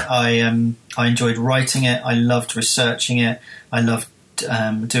loved it. I enjoyed writing it. I loved researching it. I loved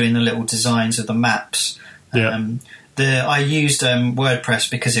doing the little designs of the maps. Yeah. I used WordPress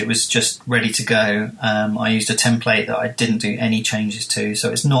because it was just ready to go. I used a template that I didn't do any changes to,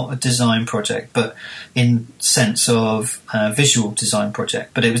 so it's not a design project, but in sense of visual design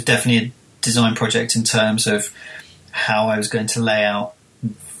project. But it was definitely a design project in terms of how I was going to lay out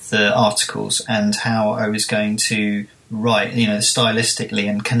the articles and how I was going to write, stylistically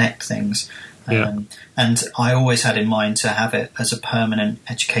and connect things. And I always had in mind to have it as a permanent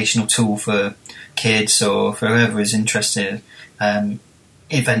educational tool for kids or for whoever is interested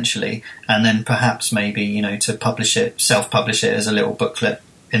eventually, and then perhaps maybe to self-publish it as a little booklet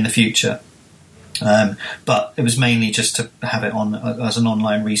in the future. But it was mainly just to have it on as an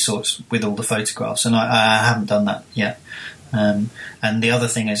online resource with all the photographs, and I haven't done that yet. And the other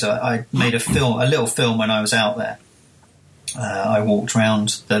thing is I made a little film when I was out there. I walked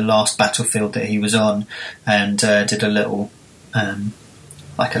around the last battlefield that he was on, and did a little,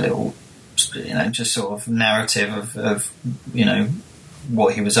 just sort of narrative of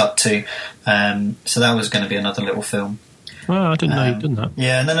what he was up to. So that was going to be another little film. Well, I didn't know you'd done that.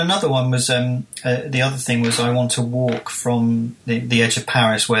 Yeah, and then another one was the other thing was I want to walk from the edge of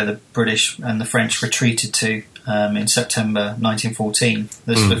Paris where the British and the French retreated to in September 1914.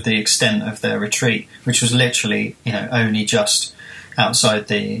 Sort of the extent of their retreat, which was literally only just outside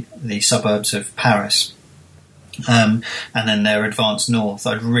the suburbs of Paris. And then their advance north.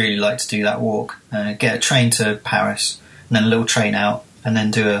 I'd really like to do that walk, get a train to Paris, and then a little train out, and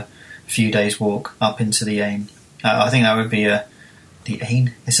then do a few days walk up into the Aisne. I think that would be the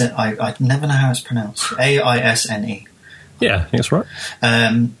Aisne. Is it? I never know how it's pronounced. Aisne. Yeah, I think that's right.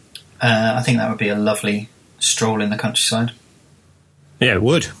 I think that would be a lovely stroll in the countryside. Yeah, it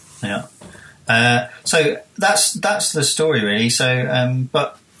would. Yeah. So that's the story really. So,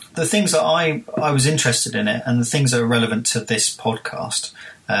 but the things that I was interested in it, and the things that are relevant to this podcast,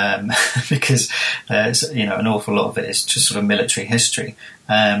 because an awful lot of it is just sort of military history,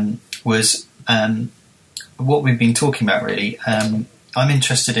 was what we've been talking about really. I'm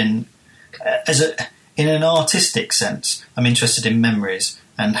interested in in an artistic sense. I'm interested in memories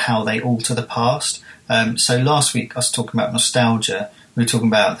and how they alter the past. So last week I was talking about nostalgia. We were talking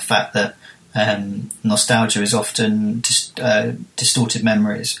about the fact that nostalgia is often distorted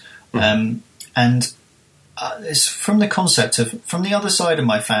memories. And it's from the concept of, from the other side of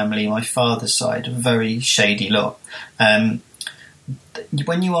my family, my father's side, a very shady lot.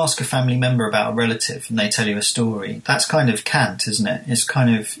 When you ask a family member about a relative and they tell you a story, that's kind of cant, isn't it? It's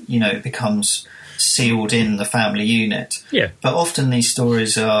kind of, it becomes sealed in the family unit. Yeah. But often these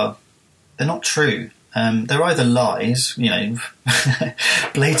stories they're not true. they're either lies,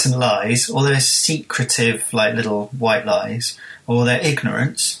 blatant lies, or they're secretive, like little white lies, or they're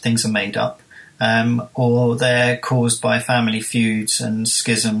ignorance, things are made up, or they're caused by family feuds and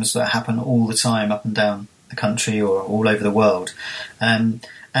schisms that happen all the time up and down the country or all over the world. And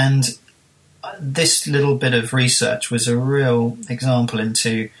this little bit of research was a real example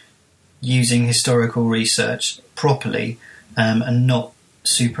into using historical research properly, and not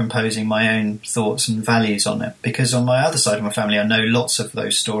superimposing my own thoughts and values on it. Because on my other side of my family, I know lots of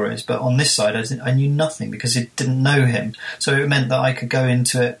those stories, but on this side, I knew nothing because I didn't know him. So it meant that I could go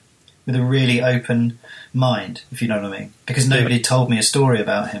into it with a really open mind, if you know what I mean. Because nobody told me a story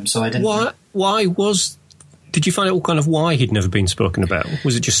about him, so I didn't. Did you find out kind of why he'd never been spoken about?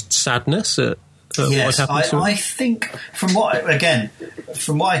 Was it just sadness at yes, what happened to him? I think from what I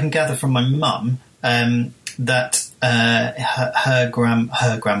can gather from my mum, that her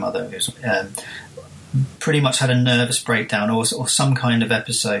grandmother was, pretty much had a nervous breakdown or some kind of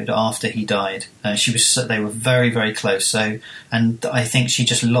episode after he died. They were very, very close. So, and I think she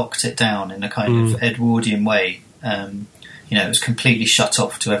just locked it down in a kind of Edwardian way. It was completely shut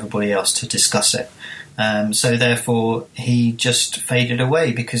off to everybody else to discuss it. So therefore, he just faded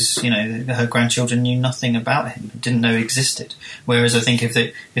away because her grandchildren knew nothing about him, didn't know he existed. Whereas I think if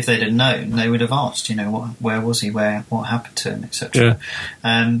they'd have known, they would have asked, where was he, what happened to him, etc.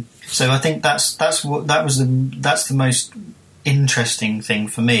 Yeah. So I think that's the most interesting thing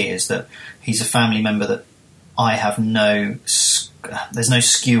for me, is that he's a family member that I have there's no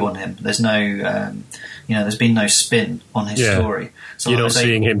skew on him. There's no there's been no spin on his story. So you're not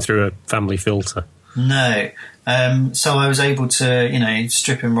seeing him through a family filter. No. So I was able to,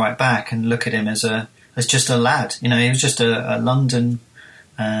 strip him right back and look at him as just a lad. He was just a London,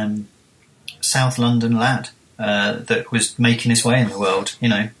 South London lad that was making his way in the world.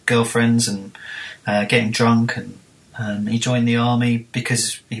 Girlfriends and getting drunk, and he joined the army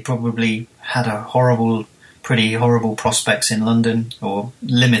because he probably had pretty horrible prospects in London, or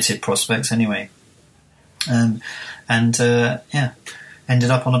limited prospects anyway.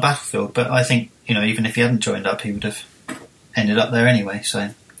 Ended up on a battlefield. But I think, even if he hadn't joined up, he would have ended up there anyway. So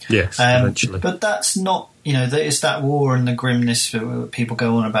yes, eventually. But that's not, it's that war and the grimness that people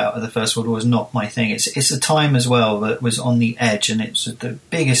go on about the First World War is not my thing. It's a time as well that was on the edge, and it's the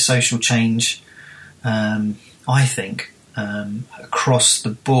biggest social change, I think, across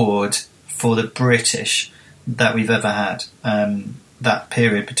the board for the British that we've ever had. That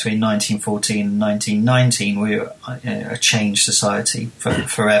period between 1914 and 1919, we were a changed society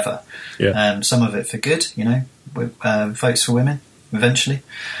forever. Yeah. Some of it for good, with votes for women eventually.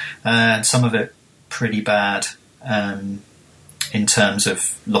 Some of it pretty bad in terms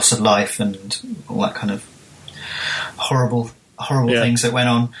of loss of life and all that kind of horrible things that went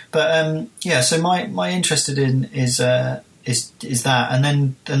on. But so my interest is that, and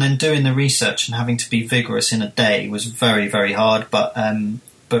then doing the research and having to be vigorous in a day was very, very hard, but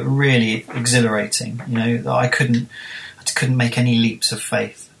really exhilarating. I couldn't make any leaps of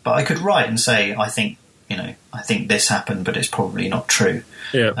faith, but I could write and say, I think this happened, but it's probably not true.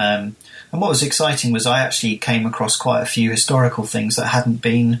 Yeah. And what was exciting was I actually came across quite a few historical things that hadn't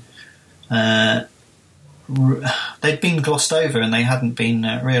been. They'd been glossed over and they hadn't been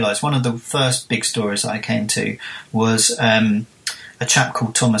realised. One of the first big stories that I came to was a chap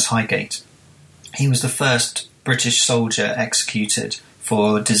called Thomas Highgate. He was the first British soldier executed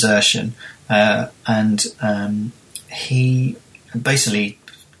for desertion, and he basically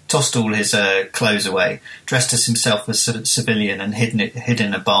tossed all his clothes away, dressed as himself as a civilian, and hid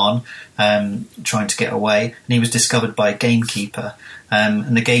in a barn, trying to get away. And he was discovered by a gamekeeper.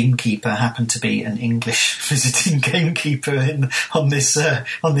 And the gamekeeper happened to be an English visiting gamekeeper on this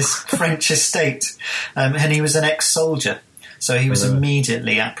French estate, and he was an ex-soldier, so he was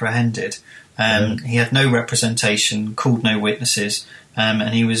immediately apprehended. He had no representation, called no witnesses,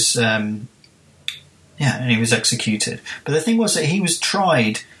 and he was executed. But the thing was that he was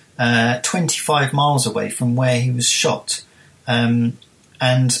tried 25 miles away from where he was shot, and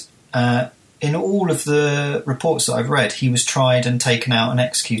in all of the reports that I've read, he was tried and taken out and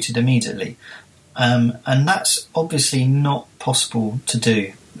executed immediately. And that's obviously not possible to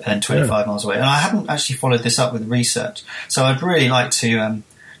do 25 miles away. And I haven't actually followed this up with research. So I'd really like to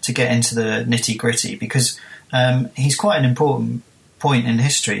get into the nitty-gritty, because he's quite an important point in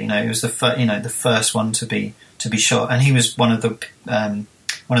history. He was the first one to be shot, and he was one of the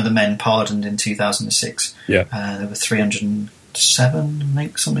men pardoned in 2006. Yeah. There were 307, I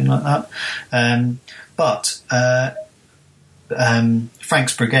think, something like that. But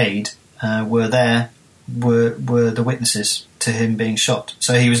Frank's brigade were the witnesses to him being shot.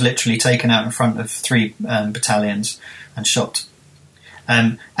 So he was literally taken out in front of 3 battalions and shot.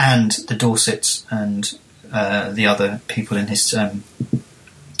 And the Dorsets and the other people in his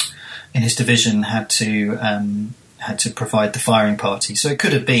division had to provide the firing party. So it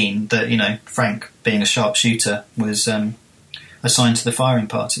could have been that Frank, being a sharpshooter, was assigned to the firing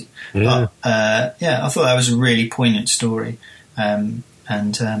party. Yeah. But I thought that was a really poignant story, and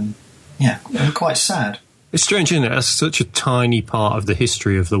quite sad. It's strange, isn't it? That's such a tiny part of the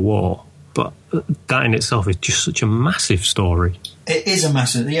history of the war, but that in itself is just such a massive story. It is a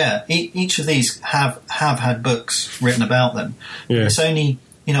massive, each of these have had books written about them. Yeah. It's only,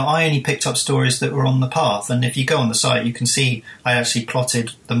 I only picked up stories that were on the path, and if you go on the site, you can see I actually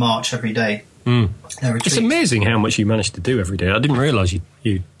plotted the march every day. It's amazing how much you managed to do every day. I didn't realise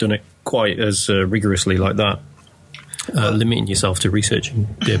you'd done it quite as rigorously like that, limiting yourself to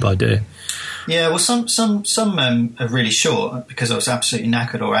researching day by day. Yeah, well, some are really short because I was absolutely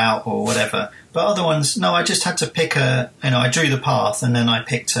knackered or out or whatever. But other ones, no, I just had to pick I drew the path and then I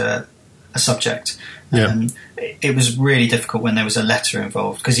picked a subject. Yeah. It was really difficult when there was a letter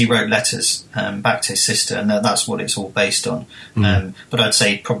involved because he wrote letters back to his sister, and that's what it's all based on. But I'd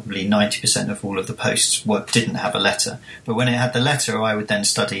say probably 90% of all of the posts didn't have a letter. But when it had the letter, I would then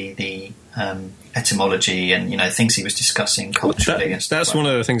study the etymology and things he was discussing culturally. That's one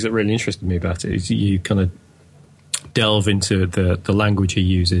of the things that really interested me about it. Is you kind of delve into the language he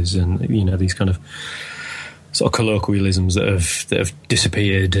uses, and these kind of sort of colloquialisms that have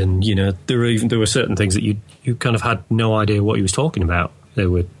disappeared, and there were certain things that you kind of had no idea what he was talking about. They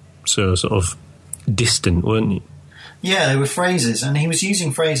were so sort of distant, weren't you? Yeah, there were phrases, and he was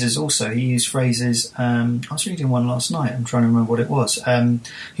using phrases also. He used phrases, I was reading one last night, I'm trying to remember what it was.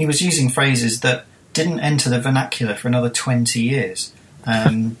 He was using phrases that didn't enter the vernacular for another 20 years.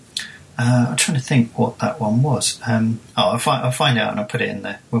 I'm trying to think what that one was. I'll find out and I'll put it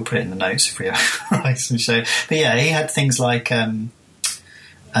in we'll put it in the notes if we write some show. But yeah, he had things like there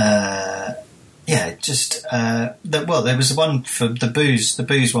was one for the booze. The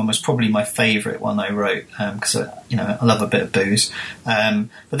booze one was probably my favourite one I wrote because I love a bit of booze. But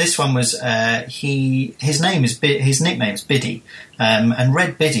this one was his nickname's Biddy, and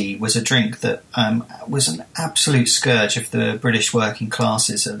Red Biddy was a drink that was an absolute scourge of the British working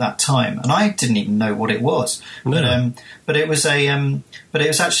classes at that time, and I didn't even know what it was. No. But it was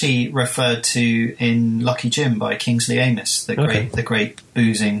actually referred to in Lucky Jim by Kingsley Amis, the great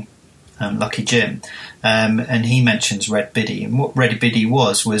boozing. Lucky Jim, and he mentions Red Biddy, and what Red Biddy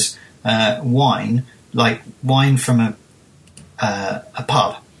was wine, like wine from a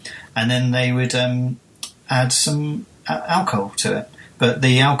pub, and then they would add some alcohol to it, but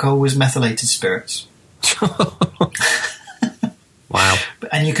the alcohol was methylated spirits. Wow.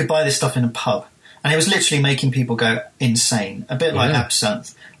 And you could buy this stuff in a pub, and it was literally making people go insane, a bit like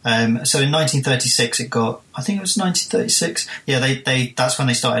absinthe. So in 1936 it got, I think it was 1936. Yeah, they that's when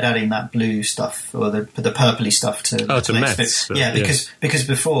they started adding that blue stuff or the purpley stuff to meths. Yeah, because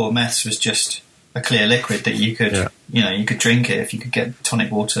before meths was just a clear liquid that you could you could drink it if you could get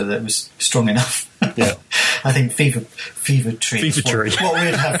tonic water that was strong enough. Yeah. I think fever tree. What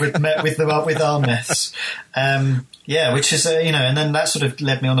we'd have with our meths. Which is and then that sort of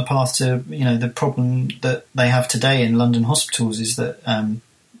led me on the path to the problem that they have today in London hospitals is that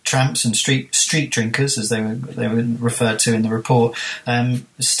tramps and street drinkers, as they were referred to in the report,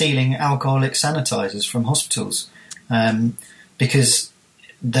 stealing alcoholic sanitizers from hospitals because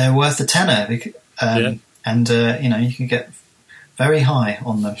they're worth a tenner, and you can get very high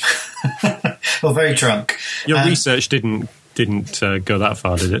on them or very drunk. Your research didn't go that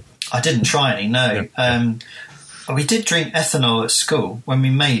far, did it? I didn't try any. No. Yeah. We did drink ethanol at school when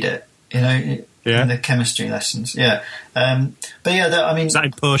we made it. In the chemistry lessons. Yeah. But yeah, is that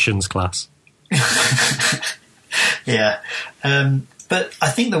in potions class? Yeah. But I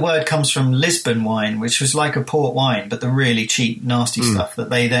think the word comes from Lisbon wine, which was like a port wine, but the really cheap, nasty stuff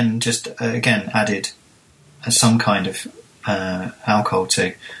that they then just, again, added some kind of alcohol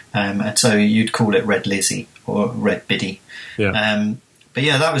to. And so you'd call it Red Lizzie or Red Biddy. Yeah. But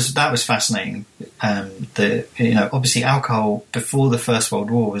yeah, that was fascinating. Obviously alcohol before the First World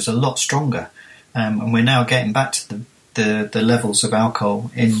War was a lot stronger. And we're now getting back to the levels of alcohol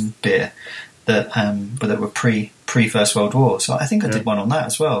in beer that were pre First World War. So I think I did one on that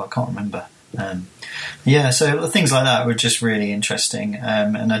as well. I can't remember. So things like that were just really interesting.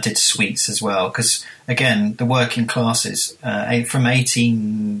 And I did sweets as well because again, the working classes from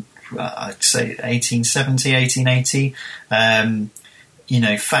 1870, 1880,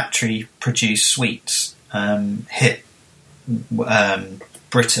 factory produced sweets hit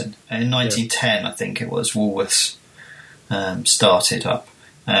Britain in 1910. I think it was Woolworths started up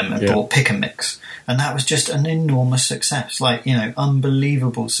and bought Pick and Mix. And that was just an enormous success,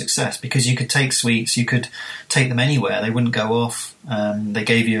 unbelievable success, because you could take sweets, you could take them anywhere, they wouldn't go off, they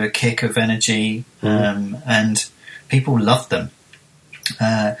gave you a kick of energy, and people loved them.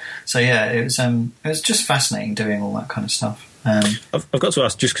 It was just fascinating doing all that kind of stuff. I've got to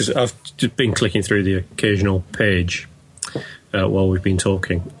ask, just because I've just been clicking through the occasional page while we've been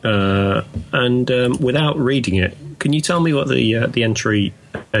talking, and without reading it, can you tell me what the entry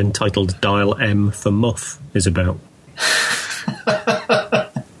entitled "Dial M for Muff" is about?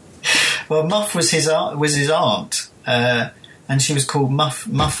 Well, Muff was his aunt, and she was called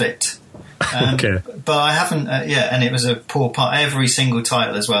Muffet. Okay. But I haven't, and it was a poor part. Every single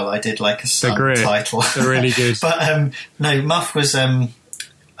title as well, I did like a subtitle. They're really good. But no, Muff was, and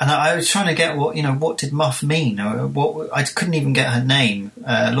I was trying to get what did Muff mean? Or I couldn't even get her name.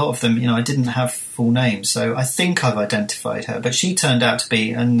 A lot of them, I didn't have full names, so I think I've identified her. But she turned out to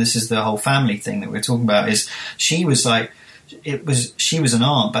be, and this is the whole family thing that we're talking about, is she was she was an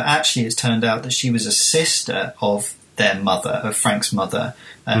aunt, but actually it's turned out that she was a sister of their mother, of Frank's mother,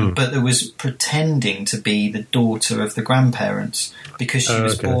 but that was pretending to be the daughter of the grandparents because she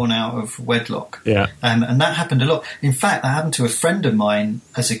was born out of wedlock. Yeah. And that happened a lot. In fact, that happened to a friend of mine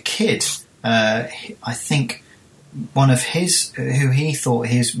as a kid. I think one of his, who he thought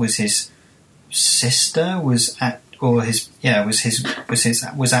was his sister, was actually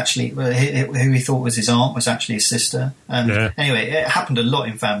who he thought was his aunt was actually his sister. Anyway, it happened a lot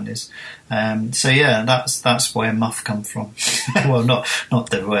in families. That's where Muff come from. Well, not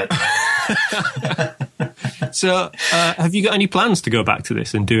the word. So, have you got any plans to go back to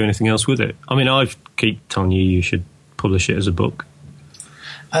this and do anything else with it? I mean, I keep telling you should publish it as a book.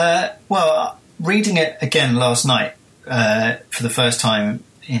 Well, reading it again last night for the first time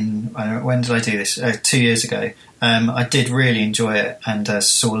when did I do this? 2 years ago. I did really enjoy it and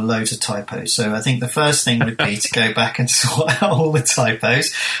saw loads of typos. So I think the first thing would be to go back and sort out all the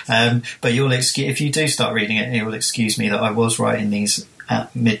typos. But if you do start reading it, you'll excuse me that I was writing these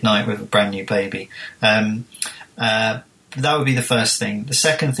at midnight with a brand new baby. That would be the first thing. The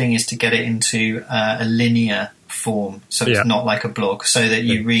second thing is to get it into a linear form, so it's not like a blog, so that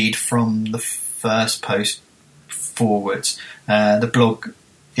you read from the first post forwards. The blog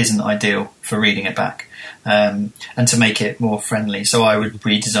isn't ideal for reading it back, and to make it more friendly, so I would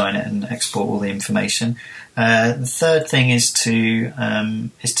redesign it and export all the information. The third thing is to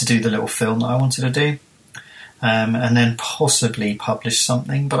do the little film that I wanted to do, and then possibly publish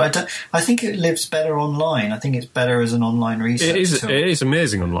something. But I think it lives better online. I think it's better as an online research tool. It is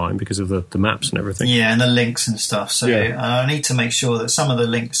amazing online because of the maps and everything. Yeah, and the links and stuff. So I need to make sure that some of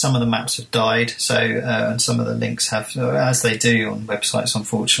the maps have died. So and some of the links have, as they do on websites,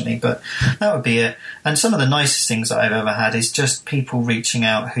 unfortunately. But that would be it. And some of the nicest things that I've ever had is just people reaching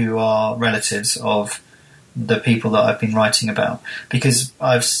out who are relatives of the people that I've been writing about, because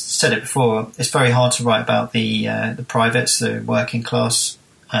I've said it before, it's very hard to write about the privates, the working class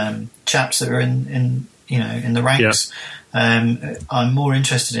chaps that are in the ranks. I'm more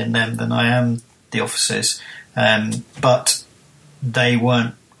interested in them than I am the officers, but they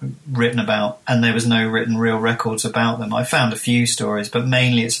weren't written about, and there was no written real records about them. I found a few stories, but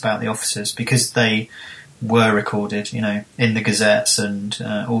mainly it's about the officers because they were recorded, in the gazettes and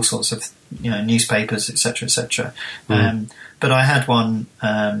all sorts of newspapers, etc., etc. But I had one.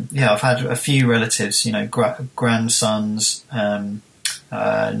 I've had a few relatives, grandsons,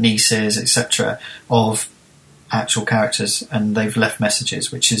 nieces, etc., of actual characters, and they've left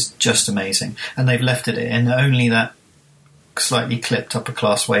messages, which is just amazing. And they've left it in only that slightly clipped upper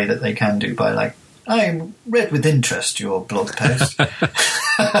class way that they can do by I read with interest your blog post.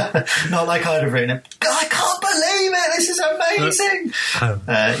 Not like I'd have written it. I can't believe it. This is amazing.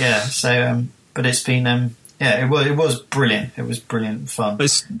 But it's been, it was brilliant. It was brilliant fun.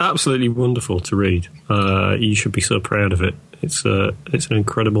 It's absolutely wonderful to read. You should be so proud of it. It's an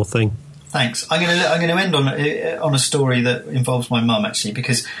incredible thing. Thanks. I'm going to end on a story that involves my mum, actually,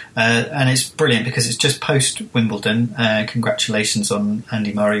 because and it's brilliant because it's just post Wimbledon. Congratulations on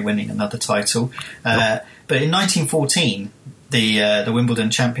Andy Murray winning another title. But in 1914, the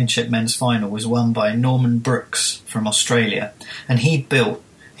Wimbledon Championship men's final was won by Norman Brooks from Australia, and he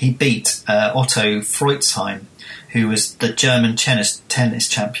beat Otto Freudsheim, who was the German tennis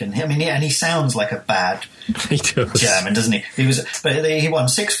champion. I mean, and he sounds like a bad German, doesn't he? He won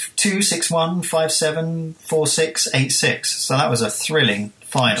 6-2, 6-1, 5-7, 4-6, 8-6. So that was a thrilling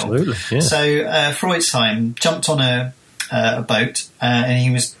final. Absolutely, yeah. So Freudsheim jumped on a boat and he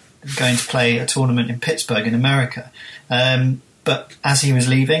was going to play a tournament in Pittsburgh in America. But as he was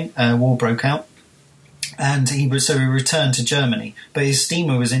leaving, war broke out. And he returned to Germany, but his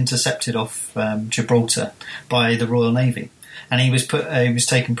steamer was intercepted off Gibraltar by the Royal Navy, and he was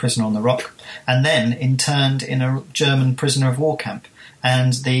taken prisoner on the Rock, and then interned in a German prisoner of war camp.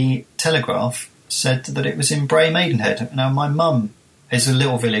 And the Telegraph said that it was in Bray Maidenhead. Now, my mum is a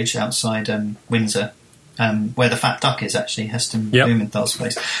little village outside Windsor, where the Fat Duck is actually, Heston Blumenthal's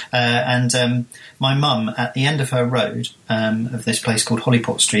place. And my mum, at the end of her road of this place called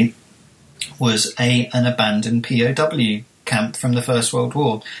Hollyport Street, was an abandoned POW camp from the First World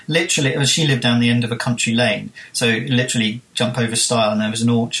War. Literally, she lived down the end of a country lane, so literally jump over stile and there was an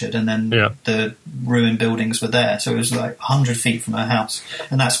orchard, and then the ruined buildings were there, so it was like 100 feet from her house,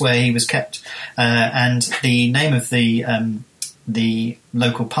 and that's where he was kept. And the name of the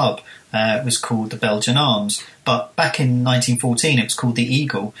local pub was called the Belgian Arms, but back in 1914 it was called the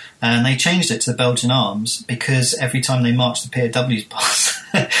Eagle, and they changed it to the Belgian Arms because every time they marched the POWs past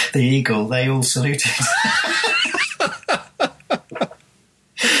the Eagle, they all saluted.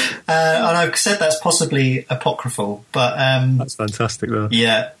 And I've said that's possibly apocryphal, but that's fantastic though.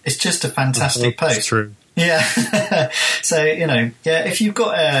 Yeah, it's just a fantastic post. It's true. Yeah. So, if you've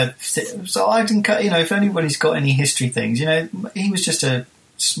got if anybody's got any history things, he was just a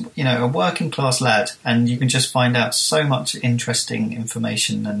working class lad, and you can just find out so much interesting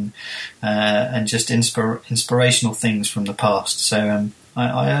information and just inspirational things from the past. So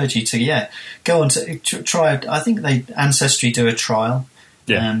I urge you to go on to try. I think Ancestry do a trial.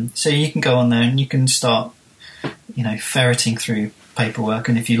 Yeah. So you can go on there and you can start, ferreting through paperwork,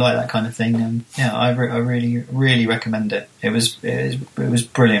 and if you like that kind of thing, I really, really recommend it. It was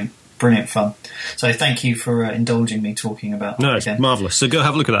brilliant fun. So thank you for indulging me talking about that. No, it's marvellous. So go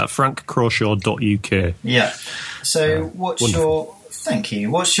have a look at that, frankcrawshaw.uk. Yeah. So thank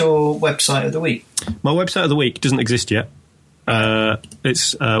you. What's your website of the week? My website of the week doesn't exist yet.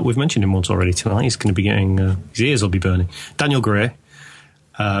 It's we've mentioned him once already tonight. He's going to be getting his ears will be burning. Daniel Gray,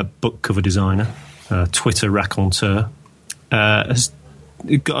 book cover designer, Twitter raconteur, has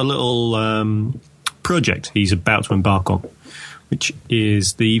got a little project he's about to embark on, which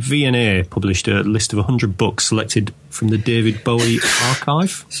is the V&A published a list of 100 books selected from the David Bowie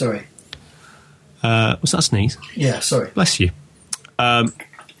archive. Sorry. Was that a sneeze? Yeah, sorry. Bless you. And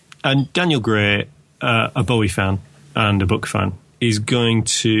Daniel Gray, a Bowie fan and a book fan, is going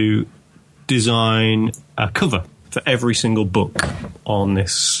to design a cover for every single book on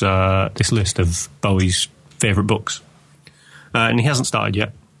this list of Bowie's favourite books. And he hasn't started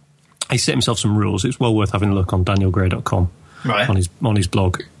yet. He set himself some rules. It's well worth having a look on danielgray.com. Right. on his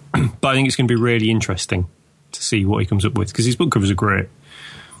blog. But I think it's going to be really interesting to see what he comes up with, because his book covers are great.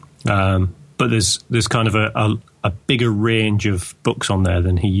 But there's kind of a bigger range of books on there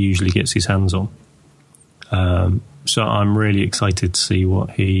than he usually gets his hands on. So I'm really excited to see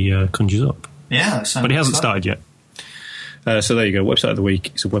what he conjures up. Yeah, but he hasn't started yet. So there you go. Website of the week.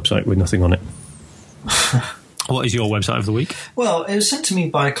 It's a website with nothing on it. What is your website of the week? Well, it was sent to me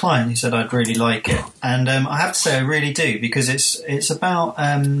by a client who said I'd really like it, and I have to say I really do, because it's about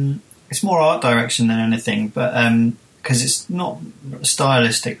it's more art direction than anything, but because it's not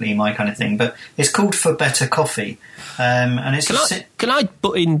stylistically my kind of thing, but it's called For Better Coffee, and it's. Can I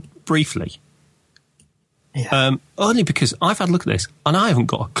butt in briefly? Yeah. Only because I've had a look at this and I haven't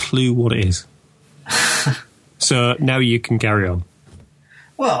got a clue what it is. So now you can carry on.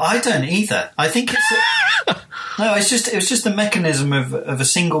 Well, I don't either. I think it's. No, it was just the mechanism of a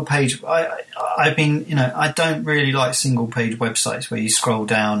single page. I don't really like single page websites where you scroll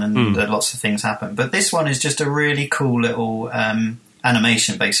down and lots of things happen. But this one is just a really cool little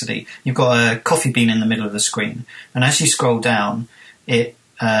animation. Basically, you've got a coffee bean in the middle of the screen, and as you scroll down, it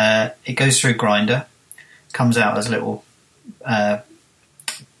goes through a grinder, comes out as little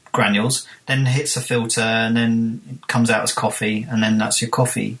granules, then hits a filter, and then it comes out as coffee, and then that's your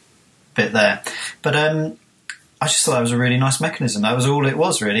coffee bit there. But I just thought that was a really nice mechanism. That was all it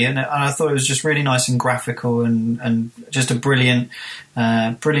was, really, and I thought it was just really nice and graphical, and just a brilliantly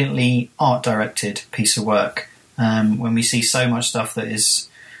art directed piece of work. When we see so much stuff that is,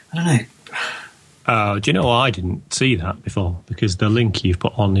 I don't know. Do you know I didn't see that before, because the link you've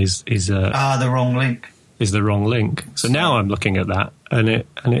put on is the wrong link. Is the wrong link. So now I'm looking at that, and it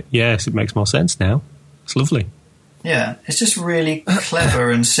yes, it makes more sense now. It's lovely. Yeah, it's just really clever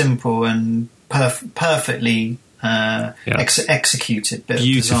and simple and perfectly executed bit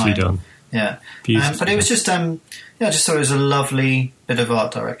beautifully of design. Done. Yeah, beautifully but it was just I just thought it was a lovely bit of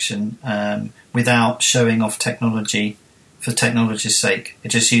art direction without showing off technology for technology's sake. It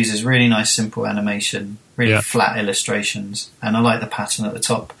just uses really nice, simple animation, really flat illustrations, and I like the pattern at the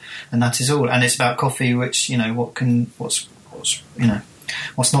top. And that is all. And it's about coffee, which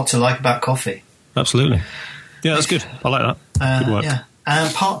what's not to like about coffee? absolutely. Yeah, that's good. I like that. Good work. Yeah.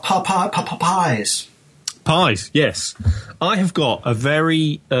 And pies. Pies, yes. I have got a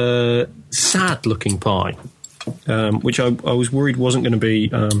very sad-looking pie, which I was worried wasn't going to be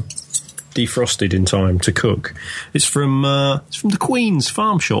defrosted in time to cook. It's from the Queen's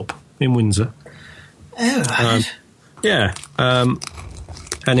Farm Shop in Windsor. Oh, right. Yeah.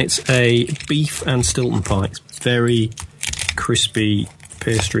 And it's a beef and Stilton pie. It's very crispy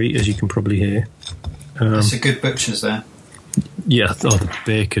pastry, as you can probably hear. It's a good butcher's there. Yeah, the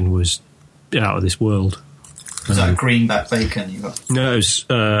bacon was out of this world. Is that greenback bacon you got? No, it's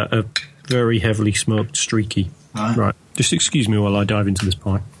a very heavily smoked, streaky. Right. Just excuse me while I dive into this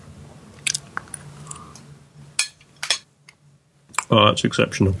pie. Oh, that's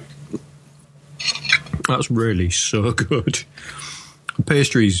exceptional. That's really so good. The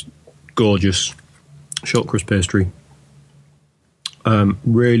pastry's gorgeous. Short crust pastry.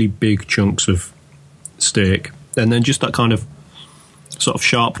 Really big chunks of steak. And then just that kind of sort of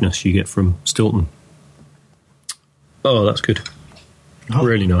sharpness you get from Stilton. Oh, that's good. Oh.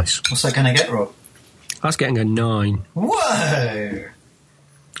 Really nice. What's that going to get, Rob? That's getting a 9. Whoa!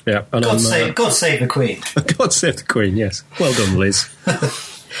 Yeah. And God save the Queen. God save the Queen, yes. Well done, Liz.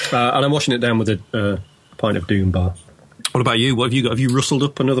 And I'm washing it down with a pint of Doom Bar. What about you? What have you got? Have you rustled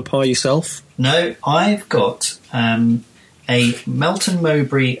up another pie yourself? No, I've got a Melton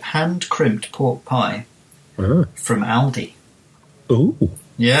Mowbray hand-crimped pork pie from Aldi. Ooh.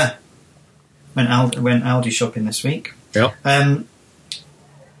 Yeah. Went Aldi shopping this week. Yeah. I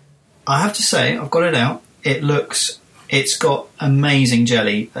have to say, I've got it out. It's got amazing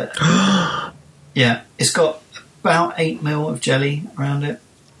jelly. Yeah, it's got about 8 mil of jelly around it.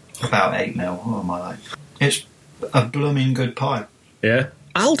 About 8 mil. What am I like? It's a blooming good pie. Yeah.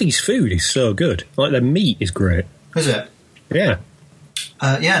 Aldi's food is so good. Like, their meat is great. Is it? Yeah.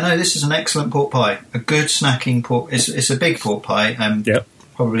 This is an excellent pork pie. A good snacking pork. It's a big pork pie.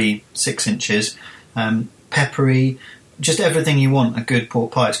 Probably 6 inches. Peppery. Just everything you want. A good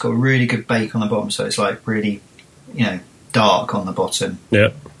pork pie. It's got a really good bake on the bottom, so it's like really, dark on the bottom. Yeah.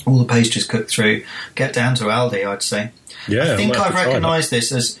 All the pastries cooked through. Get down to Aldi, I'd say. Yeah. I think I've recognised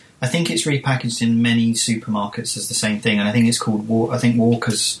this as. I think it's repackaged in many supermarkets as the same thing, and I think it's called. I think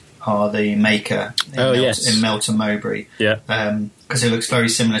Walkers are the maker. In Melton Mowbray. Yeah. Because it looks very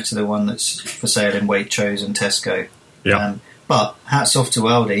similar to the one that's for sale in Waitrose and Tesco. Yeah. But hats off to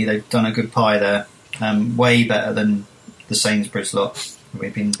Aldi. They've done a good pie there. Way better than the Sainsbury's lot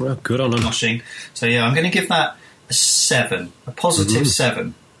we've been good on them. noshing. So yeah, I'm going to give that a 7, a positive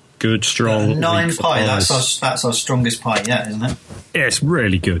 7. Good, strong. 9 pie. That's our strongest pie yet, isn't it? Yeah, it's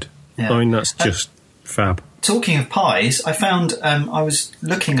really good. Yeah. I mean, that's just fab. Talking of pies, I found I was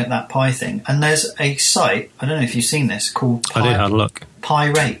looking at that pie thing, and there's a site. I don't know if you've seen this called. I did have a look.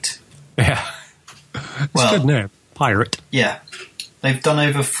 Pirate. Yeah, it's good name. Pirate. Yeah, they've done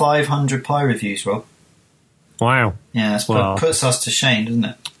over 500 pie reviews, Rob. Wow. Yeah, that puts us to shame, doesn't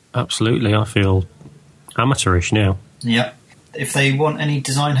it? Absolutely. I feel amateurish now. Yep. If they want any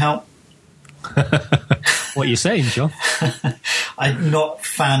design help. What are you saying, John? I'm not a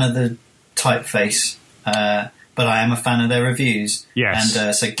fan of the typeface, but I am a fan of their reviews. Yes.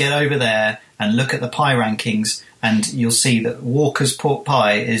 And so get over there and look at the pie rankings, and you'll see that Walker's pork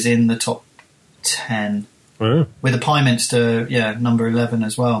pie is in the top 10. Oh. With a Pie Minster, number 11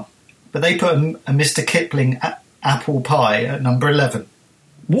 as well. But they put a Mr. Kipling apple pie at number 11.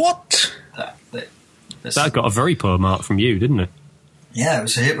 What? That got a very poor mark from you, didn't it? Yeah, it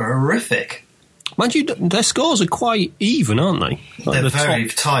was horrific. Mind you, their scores are quite even, aren't they? They're very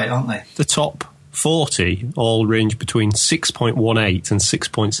tight, aren't they? The top 40 all range between 6.18 and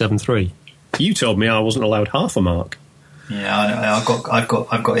 6.73. You told me I wasn't allowed half a mark. Yeah, I've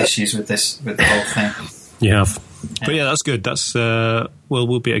got issues with the whole thing. You have. Yeah. But yeah, that's good. That's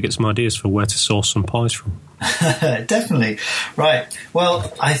we'll be able to get some ideas for where to source some pies from. Definitely. Right.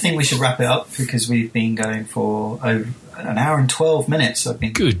 Well, I think we should wrap it up because we've been going for over an hour and 12 minutes.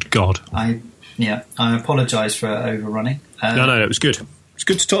 Good God. I apologise for overrunning. No, it was good. It's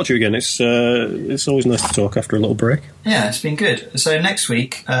good to talk to you again. It's always nice to talk after a little break. Yeah, it's been good. So next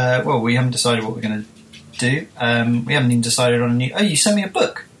week, we haven't decided what we're going to do. We haven't even decided on a new... Oh, you sent me a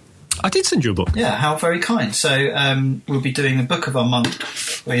book. I did send you a book. Yeah, how very kind. So we'll be doing the book of our month.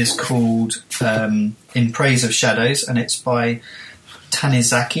 It's called In Praise of Shadows, and it's by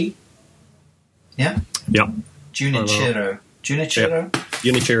Tanizaki. Yeah? Yeah. Junichiro Junichiro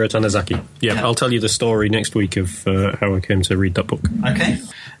Tanizaki. Yeah, I'll tell you the story next week of how I came to read that book. Okay.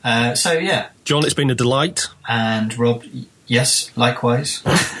 John, it's been a delight. And Rob, yes, likewise.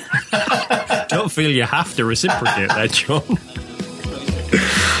 Don't feel you have to reciprocate there, John.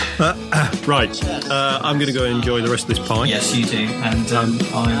 Right, I'm going to go enjoy the rest of this pie. Yes, you do, and I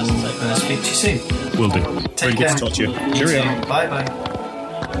will speak to you soon. Will do. Take Very care. good to talk to you. You Cheerio. too. Bye-bye.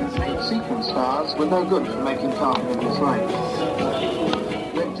 Sequence stars were no good for making carpenters right.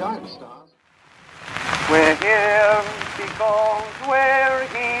 Red giant stars. We're here because we're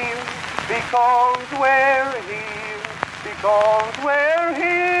here, because we're here, because we're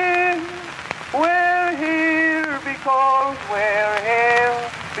here. We're here because we're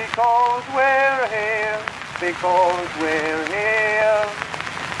here, because we're here, because we're here.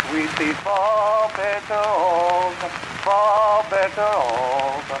 We see far better off, far better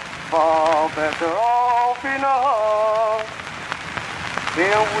off, far better off in us.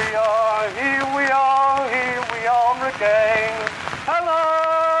 Here we are.